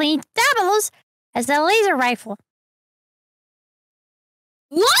actually doubles as a laser rifle.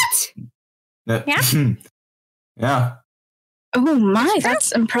 What? Yeah. Yeah. Oh my,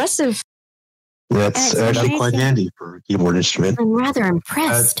 that's impressive. That's actually quite handy for a keyboard instrument. I'm rather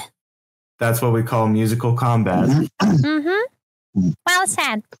impressed. That's what we call musical combat. Well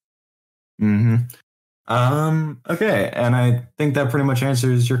said. Okay, and I think that pretty much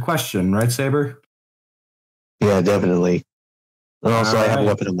answers your question, right, Saber? Yeah, definitely. And also, I have a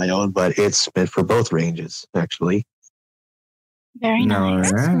weapon of my own, but it's meant for both ranges, actually. Very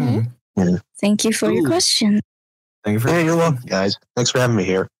nice. Right. Yeah. Thank you for your question. Thank you for you're welcome, guys. Thanks for having me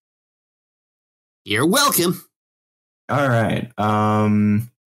here. You're welcome. All right.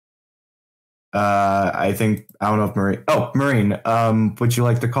 I think I don't know if Marine. Oh, Marine. Would you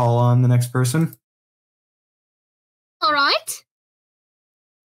like to call on the next person? All right.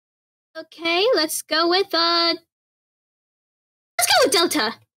 Okay, let's go with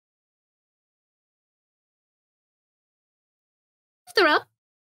Delta. They're up.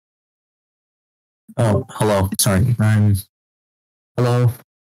 Oh, hello. Sorry. Hello.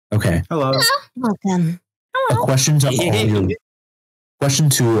 Okay. Hello. Welcome. A question to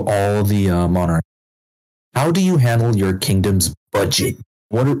all the monarchs. How do you handle your kingdom's budget?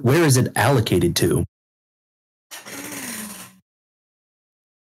 Where is it allocated to?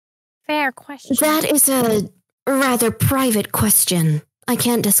 Fair question. That is a rather private question. I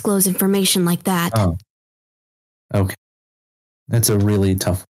can't disclose information like that. Oh. Okay. That's a really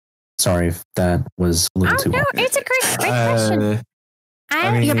tough. Sorry if that was a little too hard. It's a great question.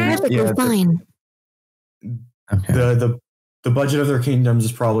 You're perfectly fine. Okay. The budget of their kingdoms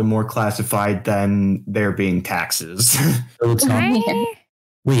is probably more classified than there being taxes. So it's not,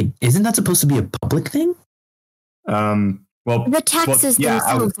 wait, isn't that supposed to be a public thing? Well, the taxes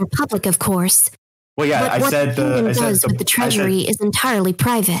themselves are public, of course. Well, yeah, but I what said the kingdom does with the treasury is entirely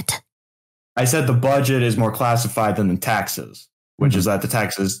private. I said the budget is more classified than the taxes, which is that the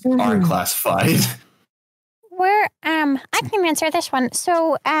taxes aren't classified. I can answer this one.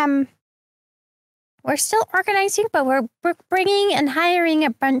 So, we're still organizing, but we're bringing and hiring a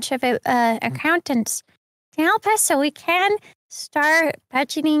bunch of accountants to help us so we can start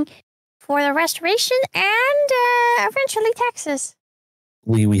budgeting for the restoration and eventually taxes.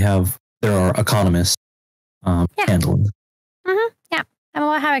 There are economists handling. Yeah. And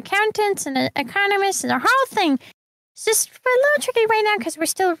we'll have accountants and economists and the whole thing. It's just a little tricky right now because we're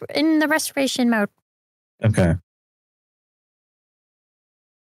still in the restoration mode. Okay.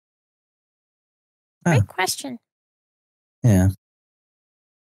 Great question. Yeah.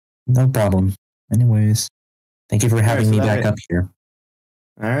 No problem. Anyways, thank you for having me back up here.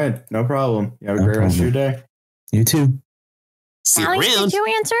 All right. No problem. You have a great rest of your day. You too. See you Alex, around. did you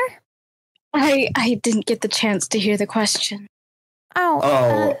answer? I didn't get the chance to hear the question.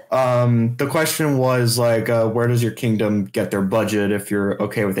 The question was like, where does your kingdom get their budget? If you're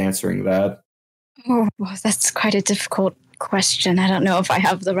okay with answering that. Oh, well, that's quite a difficult question. I don't know if I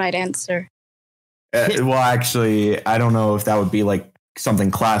have the right answer. Well, actually, I don't know if that would be like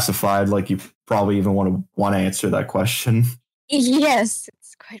something classified. Like you probably even want to answer that question. Yes,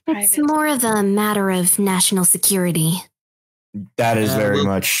 it's quite private. It's more of a matter of national security. That is very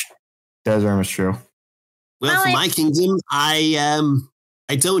much true. Well, for my kingdom, I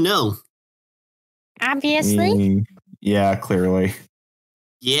don't know. Obviously. Yeah, clearly.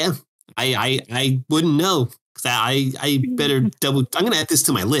 Yeah, I wouldn't know. I better double. I'm gonna add this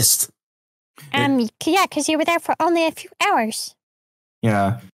to my list. Yeah, because you were there for only a few hours.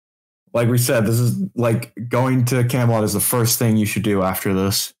 Yeah. Like we said, this is like going to Camelot is the first thing you should do after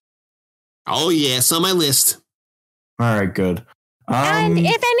this. Oh, yeah, it's on my list. All right, good. And if any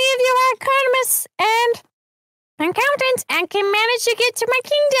of you are economists and accountants and can manage to get to my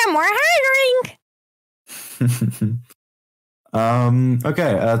kingdom, we're hiring.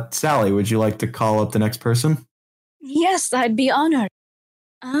 Okay, Sally, would you like to call up the next person? Yes, I'd be honored.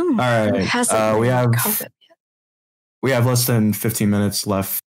 All right. We have less than 15 minutes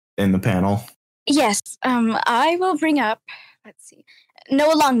left in the panel. Yes, I will bring up, let's see,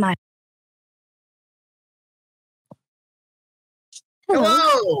 Noah Longmire.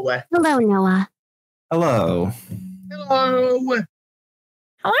 Hello. Hello, Noah. Hello. Hello.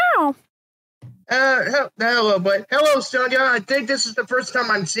 Hello. Hello, but hello, Sonia. I think this is the first time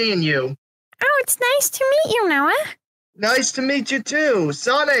I'm seeing you. Oh, it's nice to meet you, Noah. Nice to meet you too.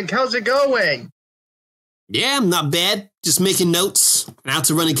 Sonic, how's it going? Yeah, not bad. Just making notes. Out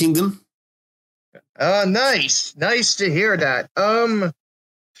to run a kingdom. Nice. Nice to hear that.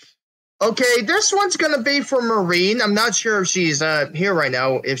 Okay, this one's gonna be for Marine. I'm not sure if she's here right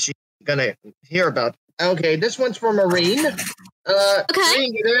now, if she's gonna hear about. Okay, this one's for Marine. Okay.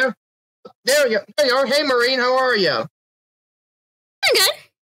 Marine, you there? There you are. Hey, Marine, how are you? I'm good.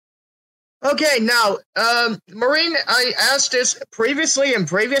 Okay, now, Marine, I asked this previously in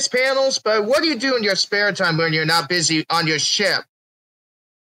previous panels, but what do you do in your spare time when you're not busy on your ship?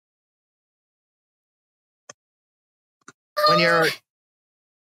 When you're...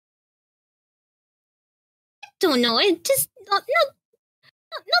 Don't know. It just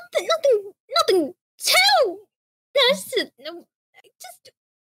nothing too. Just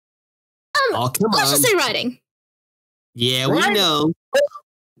Oh, come let's on. just say writing. Yeah, we know.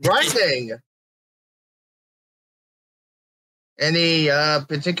 Writing. Any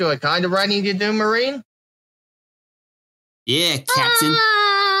particular kind of writing you do, Marine? Yeah, Captain.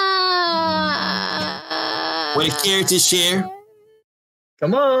 What a character share.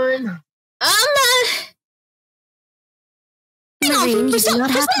 Come on. Marine, you do not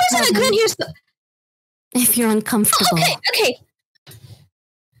have to tell I couldn't hear. if you're uncomfortable. Okay,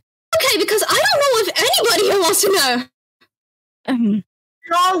 because I don't know if anybody here wants to know.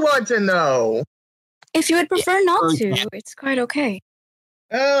 I want to know. If you would prefer not to, it's quite okay.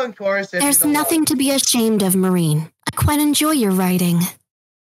 Oh, of course. There's nothing to be ashamed of, Marine. I quite enjoy your writing.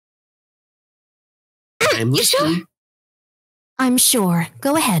 I'm listening. I'm sure.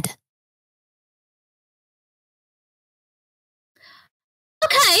 Go ahead.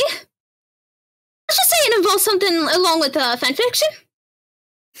 Okay. Let's just say it involves something along with fanfiction.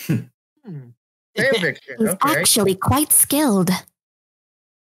 Fanfiction, He's okay. actually quite skilled.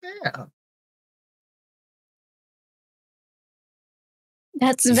 Yeah.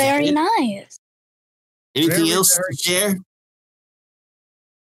 That's very nice. Anything Very, else very- to share?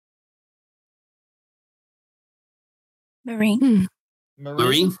 Marine.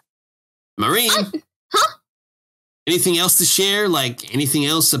 Marine? Huh? Anything else to share? Like anything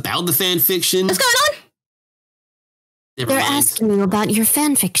else about the fan fiction? What's going on? Never They're mind. asking you about your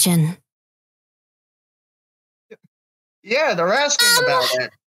fanfiction. Yeah, they're asking about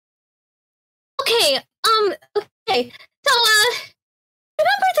it. Okay, okay. So,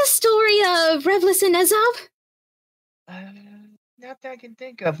 remember the story of Revlis and Ezab? Not that I can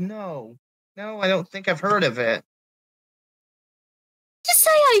think of, no. No, I don't think I've heard of it. Just say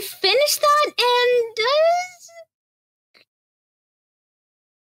I finished that and,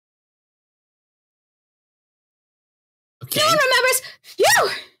 Okay. no one remembers.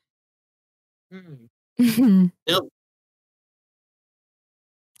 Phew! Nope.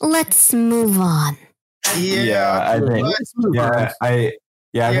 Let's move on. Yeah, I think. let's move Yeah, on. I think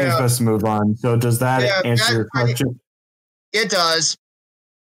it's best to move on. So, does that Yeah, answer your question? It does.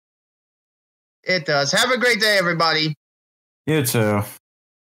 It does. Have a great day, everybody. You too. All See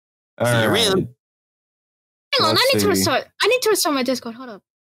you right. around. Hang on, Let's I need to see. restart. I need to restart my Discord. Hold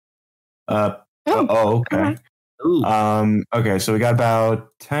up. Okay. Okay, so we got about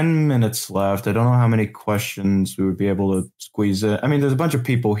 10 minutes left. I don't know how many questions we would be able to squeeze in. I mean, there's a bunch of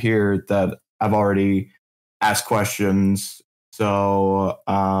people here that I've already asked questions. So,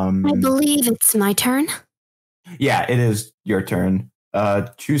 I believe it's my turn. yeah, it is your turn.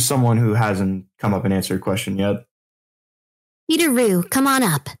 Choose someone who hasn't come up and answered a question yet. Peter Roo, come on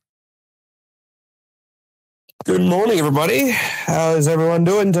up. Good morning, everybody. How is everyone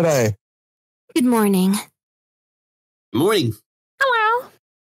doing today? Good morning. Good morning. Hello.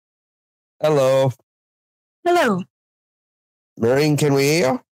 Hello. Hello. Marine, can we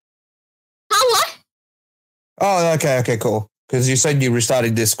hear? What? Oh, okay, cool. Because you said you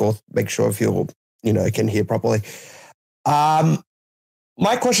restarted Discord. Make sure if you can hear properly.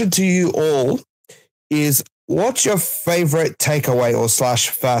 My question to you all is, what's your favorite takeaway or /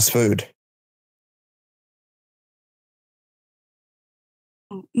 fast food?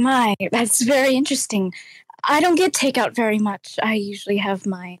 My, that's very interesting. I don't get takeout very much. I usually have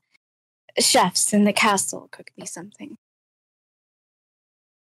my chefs in the castle cook me something.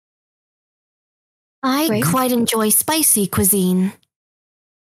 I Wait. quite enjoy spicy cuisine.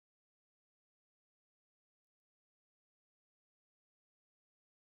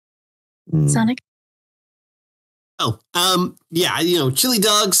 Sonic? Oh, yeah, chili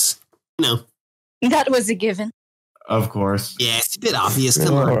dogs, That was a given. Of course. Yeah, it's a bit obvious.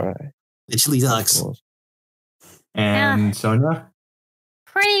 Come on. The chili dogs. And Sonia?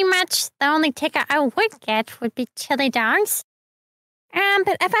 Pretty much the only takeout I would get would be chili dogs.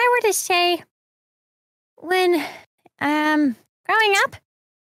 But if I were to say, when growing up,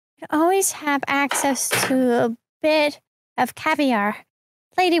 I'd always have access to a bit of caviar.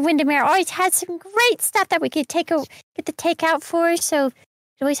 Lady Windermere always had some great stuff that we could get the takeout for, so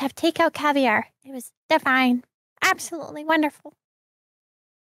we'd always have takeout caviar. It was divine. Absolutely wonderful.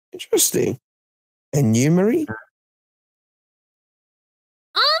 Interesting. And you, Marie?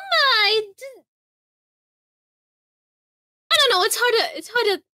 I don't know. It's hard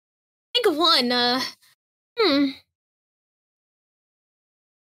to think of one.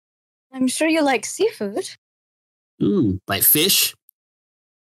 I'm sure you like seafood. Like fish?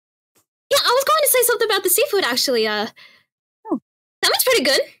 Yeah, I was going to say something about the seafood, actually. Salmon's pretty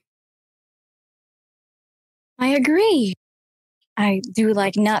good. I agree. I do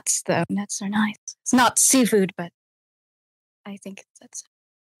like nuts, though. Nuts are nice. It's not seafood, but I think that's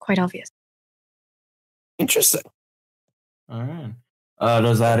quite obvious. Interesting. All right.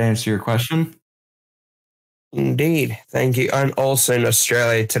 Does that answer your question? Indeed. Thank you. And also in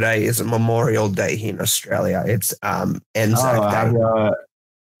Australia today is a Memorial Day here in Australia. It's Anzac Day.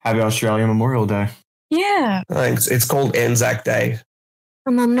 Happy Australia Memorial Day. Yeah. Thanks. It's called Anzac Day.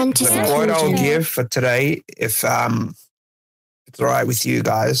 A momentous What I'll occasion. give for today, if it's all right with you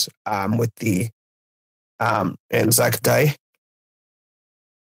guys, with the Anzac Day.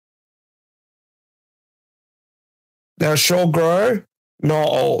 Thou shall grow, nor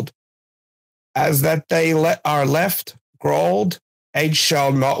old. As that they are left, grow old, age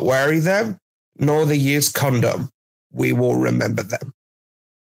shall not weary them, nor the years condemn. We will remember them.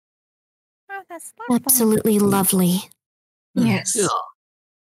 Oh, that's Absolutely lovely. Yes. Yeah.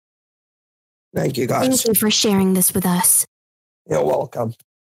 Thank you, guys. Thank you for sharing this with us. You're welcome.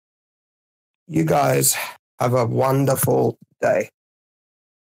 You guys have a wonderful day.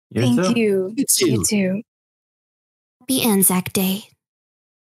 Thank you. You too. You too. Happy Anzac Day.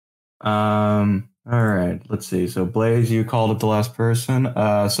 All right. Let's see. So Blaze, you called up the last person.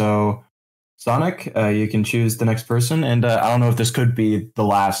 So Sonic, you can choose the next person, and I don't know if this could be the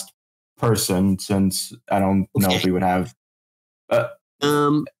last person, since I don't know if we would have.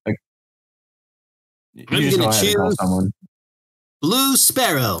 I'm just going go to ahead and call choose someone. Blue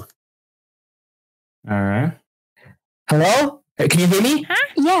Sparrow. All right. Hello? Can you hear me?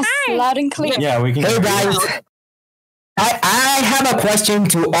 Yes, loud and clear. Yeah, we can. Hey guys, I have a question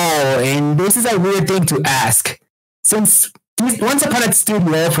to all, and this is a weird thing to ask. Since Once Upon a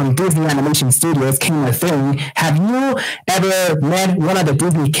Studio from Disney Animation Studios came a thing, have you ever met one of the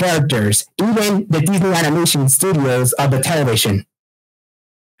Disney characters, even the Disney Animation Studios of the television?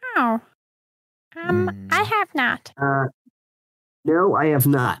 Oh. I have not. No, I have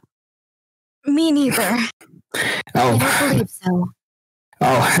not. Me neither. Oh. I don't believe so.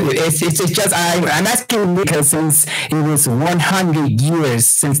 Oh, it's just I'm asking because since it was 100 years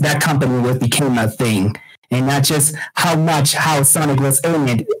since that company became a thing, and not just how Sonic was in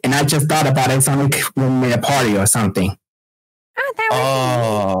it, and I just thought about it, Sonic made a party or something.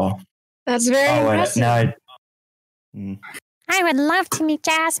 Oh, that's very impressive. Now I would love to meet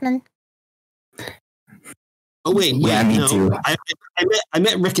Jasmine. Oh wait, Yeah, me no. too. I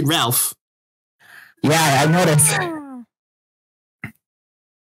met Rick and Ralph. Yeah, I noticed.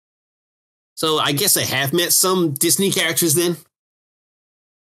 So I guess I have met some Disney characters then.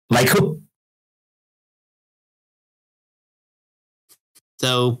 Like who?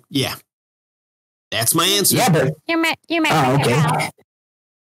 So yeah, that's my answer. Yeah, but You met oh, Rick and okay. Ralph.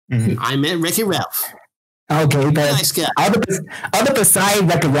 I met Rick and Ralph. Okay, but Nice guy. other besides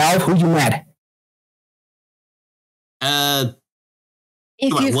Wreck-It Ralph, who you met?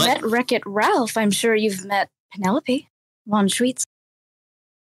 If What, you've what? met Wreck-It Ralph, I'm sure you've met Penelope von Schweetz.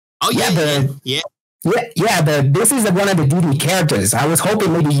 Oh yeah, yeah. But this is one of the Disney characters. I was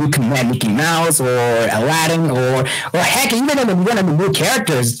hoping maybe you could met Mickey Mouse or Aladdin or heck, even one of the new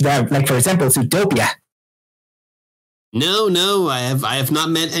characters that, like for example, Zootopia. No, I have not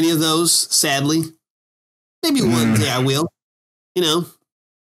met any of those. Sadly, maybe one day I will. You know.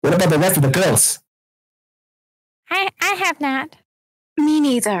 What about the rest of the girls? I have not. Me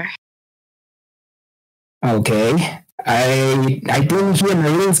neither. Okay, I didn't hear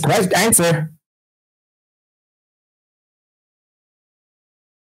Marine's answer.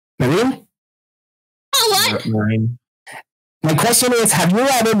 Marine? Oh, what? Marine. My question is, have you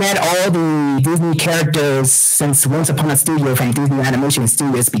ever met all the Disney characters since Once Upon a Studio from Disney Animation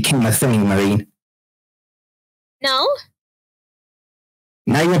Studios became a thing, Marine? No.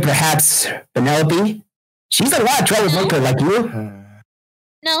 Not even perhaps Penelope? She's a lot of troublemaker like you.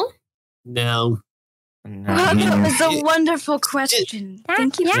 No. No. Wow, that was a wonderful question.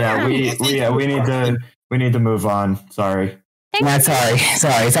 Thank you. Yeah, we need to move on. Sorry. Sorry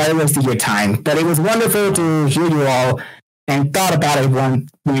to waste your time. But it was wonderful to hear you all and thought about it when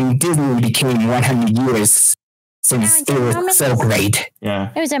Disney became 100 years since it was so great.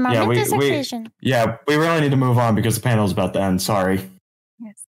 Yeah. It was a momentous occasion. We really need to move on because the panel's about to end. Sorry.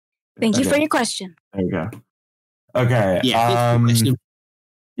 Yes. Thank you for your question. There you go. Okay.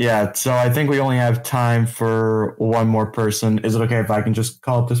 Yeah, so I think we only have time for one more person. Is it okay if I can just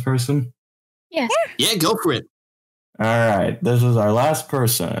call up this person? Yes. Yeah, go for it. All right. This is our last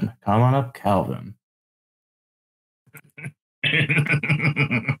person. Come on up, Calvin.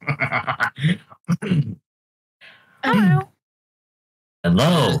 Hello.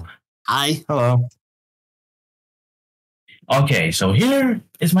 Hello. Hi. Hello. Okay, so here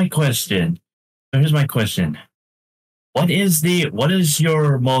is my question. Here's my question. What is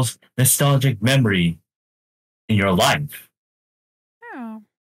your most nostalgic memory in your life? Oh.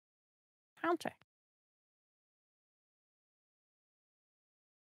 Counter.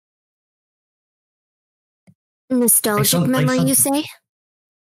 Nostalgic memory, you say?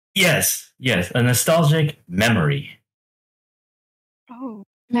 Yes, a nostalgic memory. Oh,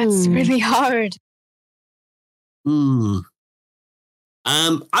 that's really hard.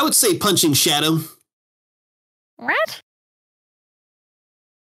 I would say Punching Shadow. What?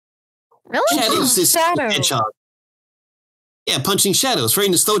 Really? Shadow's this hedgehog. Yeah, Punching Shadow. It's very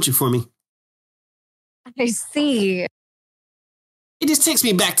nostalgic for me. I see. It just takes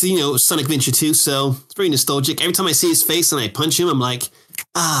me back to, Sonic Adventure 2, so it's very nostalgic. Every time I see his face and I punch him, I'm like,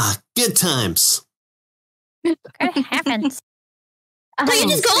 good times. Good heavens. So you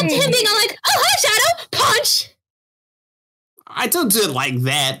just go up to him being all like, oh, hi, Shadow! Punch! I don't do it like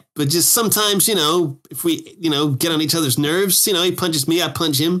that, but just sometimes, if we, get on each other's nerves, he punches me, I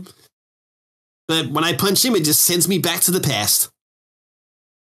punch him. But when I punch him, it just sends me back to the past.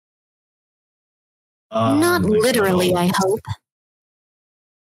 Not literally, I hope.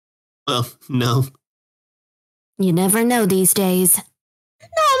 Well, no. You never know these days. No,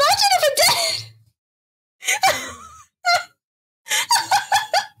 imagine if it did!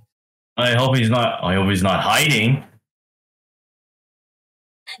 I hope he's not hiding.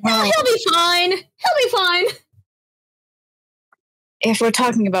 No, he'll be fine. He'll be fine. If we're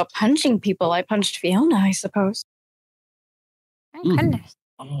talking about punching people, I punched Fiona, I suppose. My goodness.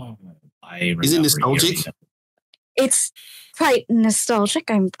 Oh, is it nostalgic? It's quite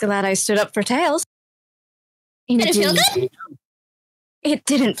nostalgic. I'm glad I stood up for Tails. Did it feel good? It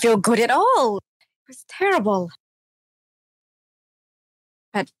didn't feel good at all. It was terrible.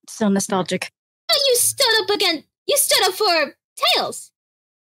 But still nostalgic. But you stood up for Tails.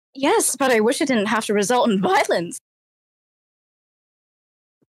 Yes, but I wish it didn't have to result in violence.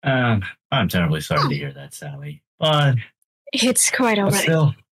 I'm terribly sorry to hear that, Sally. But it's quite all right.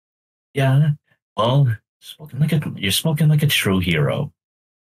 Still, yeah. Well, you're spoken like a true hero.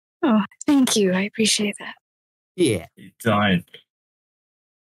 Oh, thank you. I appreciate that. Yeah.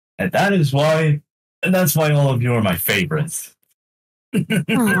 And that's why all of you are my favorites.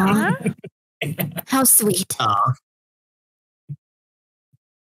 Aww. How sweet.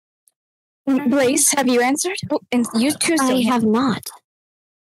 Blaze, have you answered? Oh, and you too, I have not.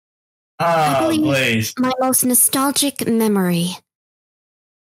 I believe Blaze. my most nostalgic memory.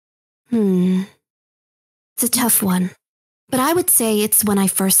 It's a tough one. But I would say it's when I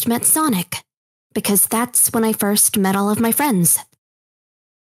first met Sonic. Because that's when I first met all of my friends.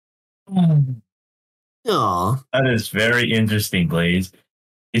 Aww. That is very interesting, Blaze.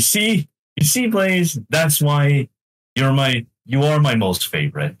 You see, Blaze, that's why you are my most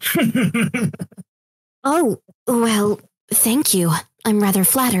favorite. Oh, well, thank you. I'm rather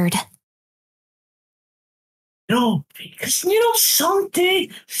flattered. Because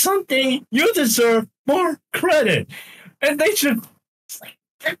something you deserve more credit. And they should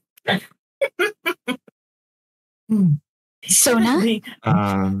Sona?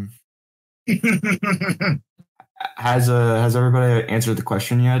 Has everybody answered the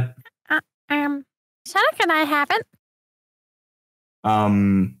question yet? Sonic and I haven't.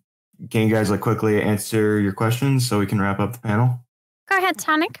 Can you guys quickly answer your questions so we can wrap up the panel? Go ahead,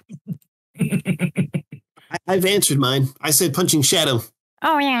 Sonic. I've answered mine. I said Punching Shadow.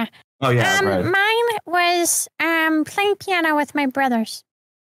 Oh yeah. Oh yeah. Right. Mine was playing piano with my brothers.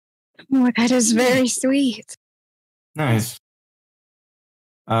 Oh, that is very sweet. Nice.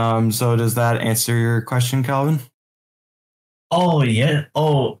 So does that answer your question, Calvin? Oh yeah.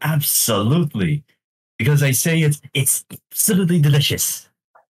 Oh, absolutely. Because I say it's absolutely delicious.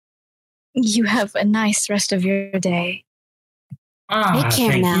 You have a nice rest of your day. Take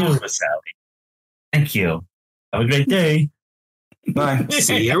care now. Thank you, Sally. Thank you. Have a great day. Bye.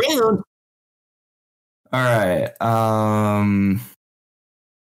 See you around. All right.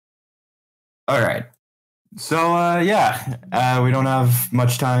 All right. So we don't have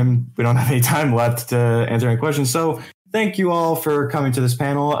much time. We don't have any time left to answer any questions. So thank you all for coming to this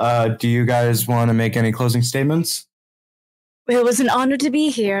panel. Do you guys want to make any closing statements? It was an honor to be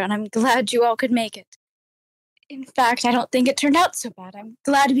here, and I'm glad you all could make it. In fact, I don't think it turned out so bad. I'm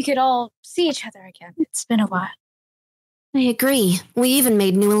glad we could all see each other again. It's been a while. I agree. We even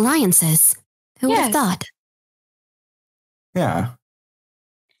made new alliances. Who would have thought? Yeah.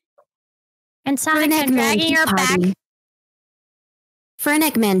 And Sonic and Draggy are back. For an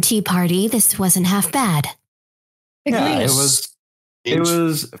Eggman tea party, this wasn't half bad. Yeah, it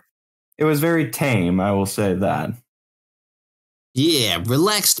was very tame, I will say that. Yeah,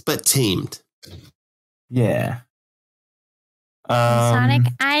 relaxed but tamed. Yeah. Sonic,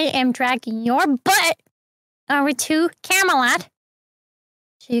 I am dragging your butt over to Camelot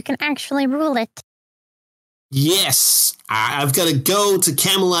so you can actually rule it. Yes, I've got to go to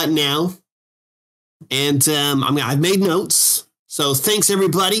Camelot now. And I've made notes. So thanks,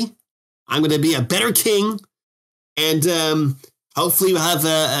 everybody. I'm going to be a better king. And hopefully we'll have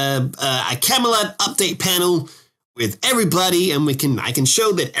a Camelot update panel with everybody. And I can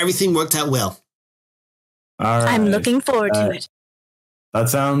show that everything worked out well. All right. I'm looking forward to it. That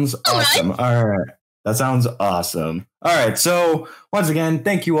sounds awesome. All right. That sounds awesome. All right. So once again,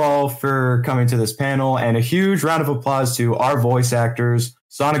 thank you all for coming to this panel, and a huge round of applause to our voice actors,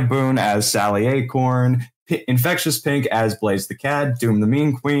 SonicBoon as Sally Acorn, Infectious Pink as Blaze the Cat, Doom the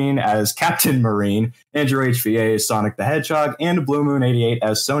Mean Queen as Captain Marine, AndrewHVA as Sonic the Hedgehog, and Blue Moon 88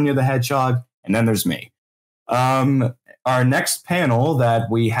 as Sonia the Hedgehog. And then there's me. Our next panel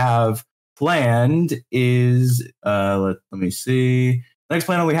that we have planned is, let me see. The next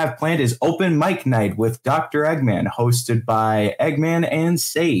panel we have planned is Open Mic Night with Dr. Eggman, hosted by Eggman and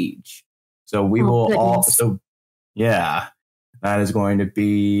Sage. So we will all, that is going to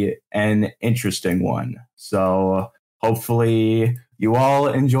be an interesting one. So hopefully you all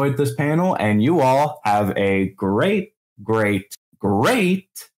enjoyed this panel, and you all have a great, great,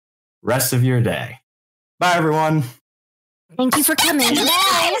 great rest of your day. Bye, everyone. Thank you for coming.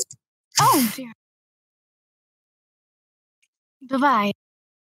 Oh, dear. Bye-bye.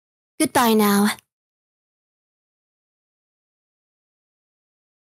 Goodbye now.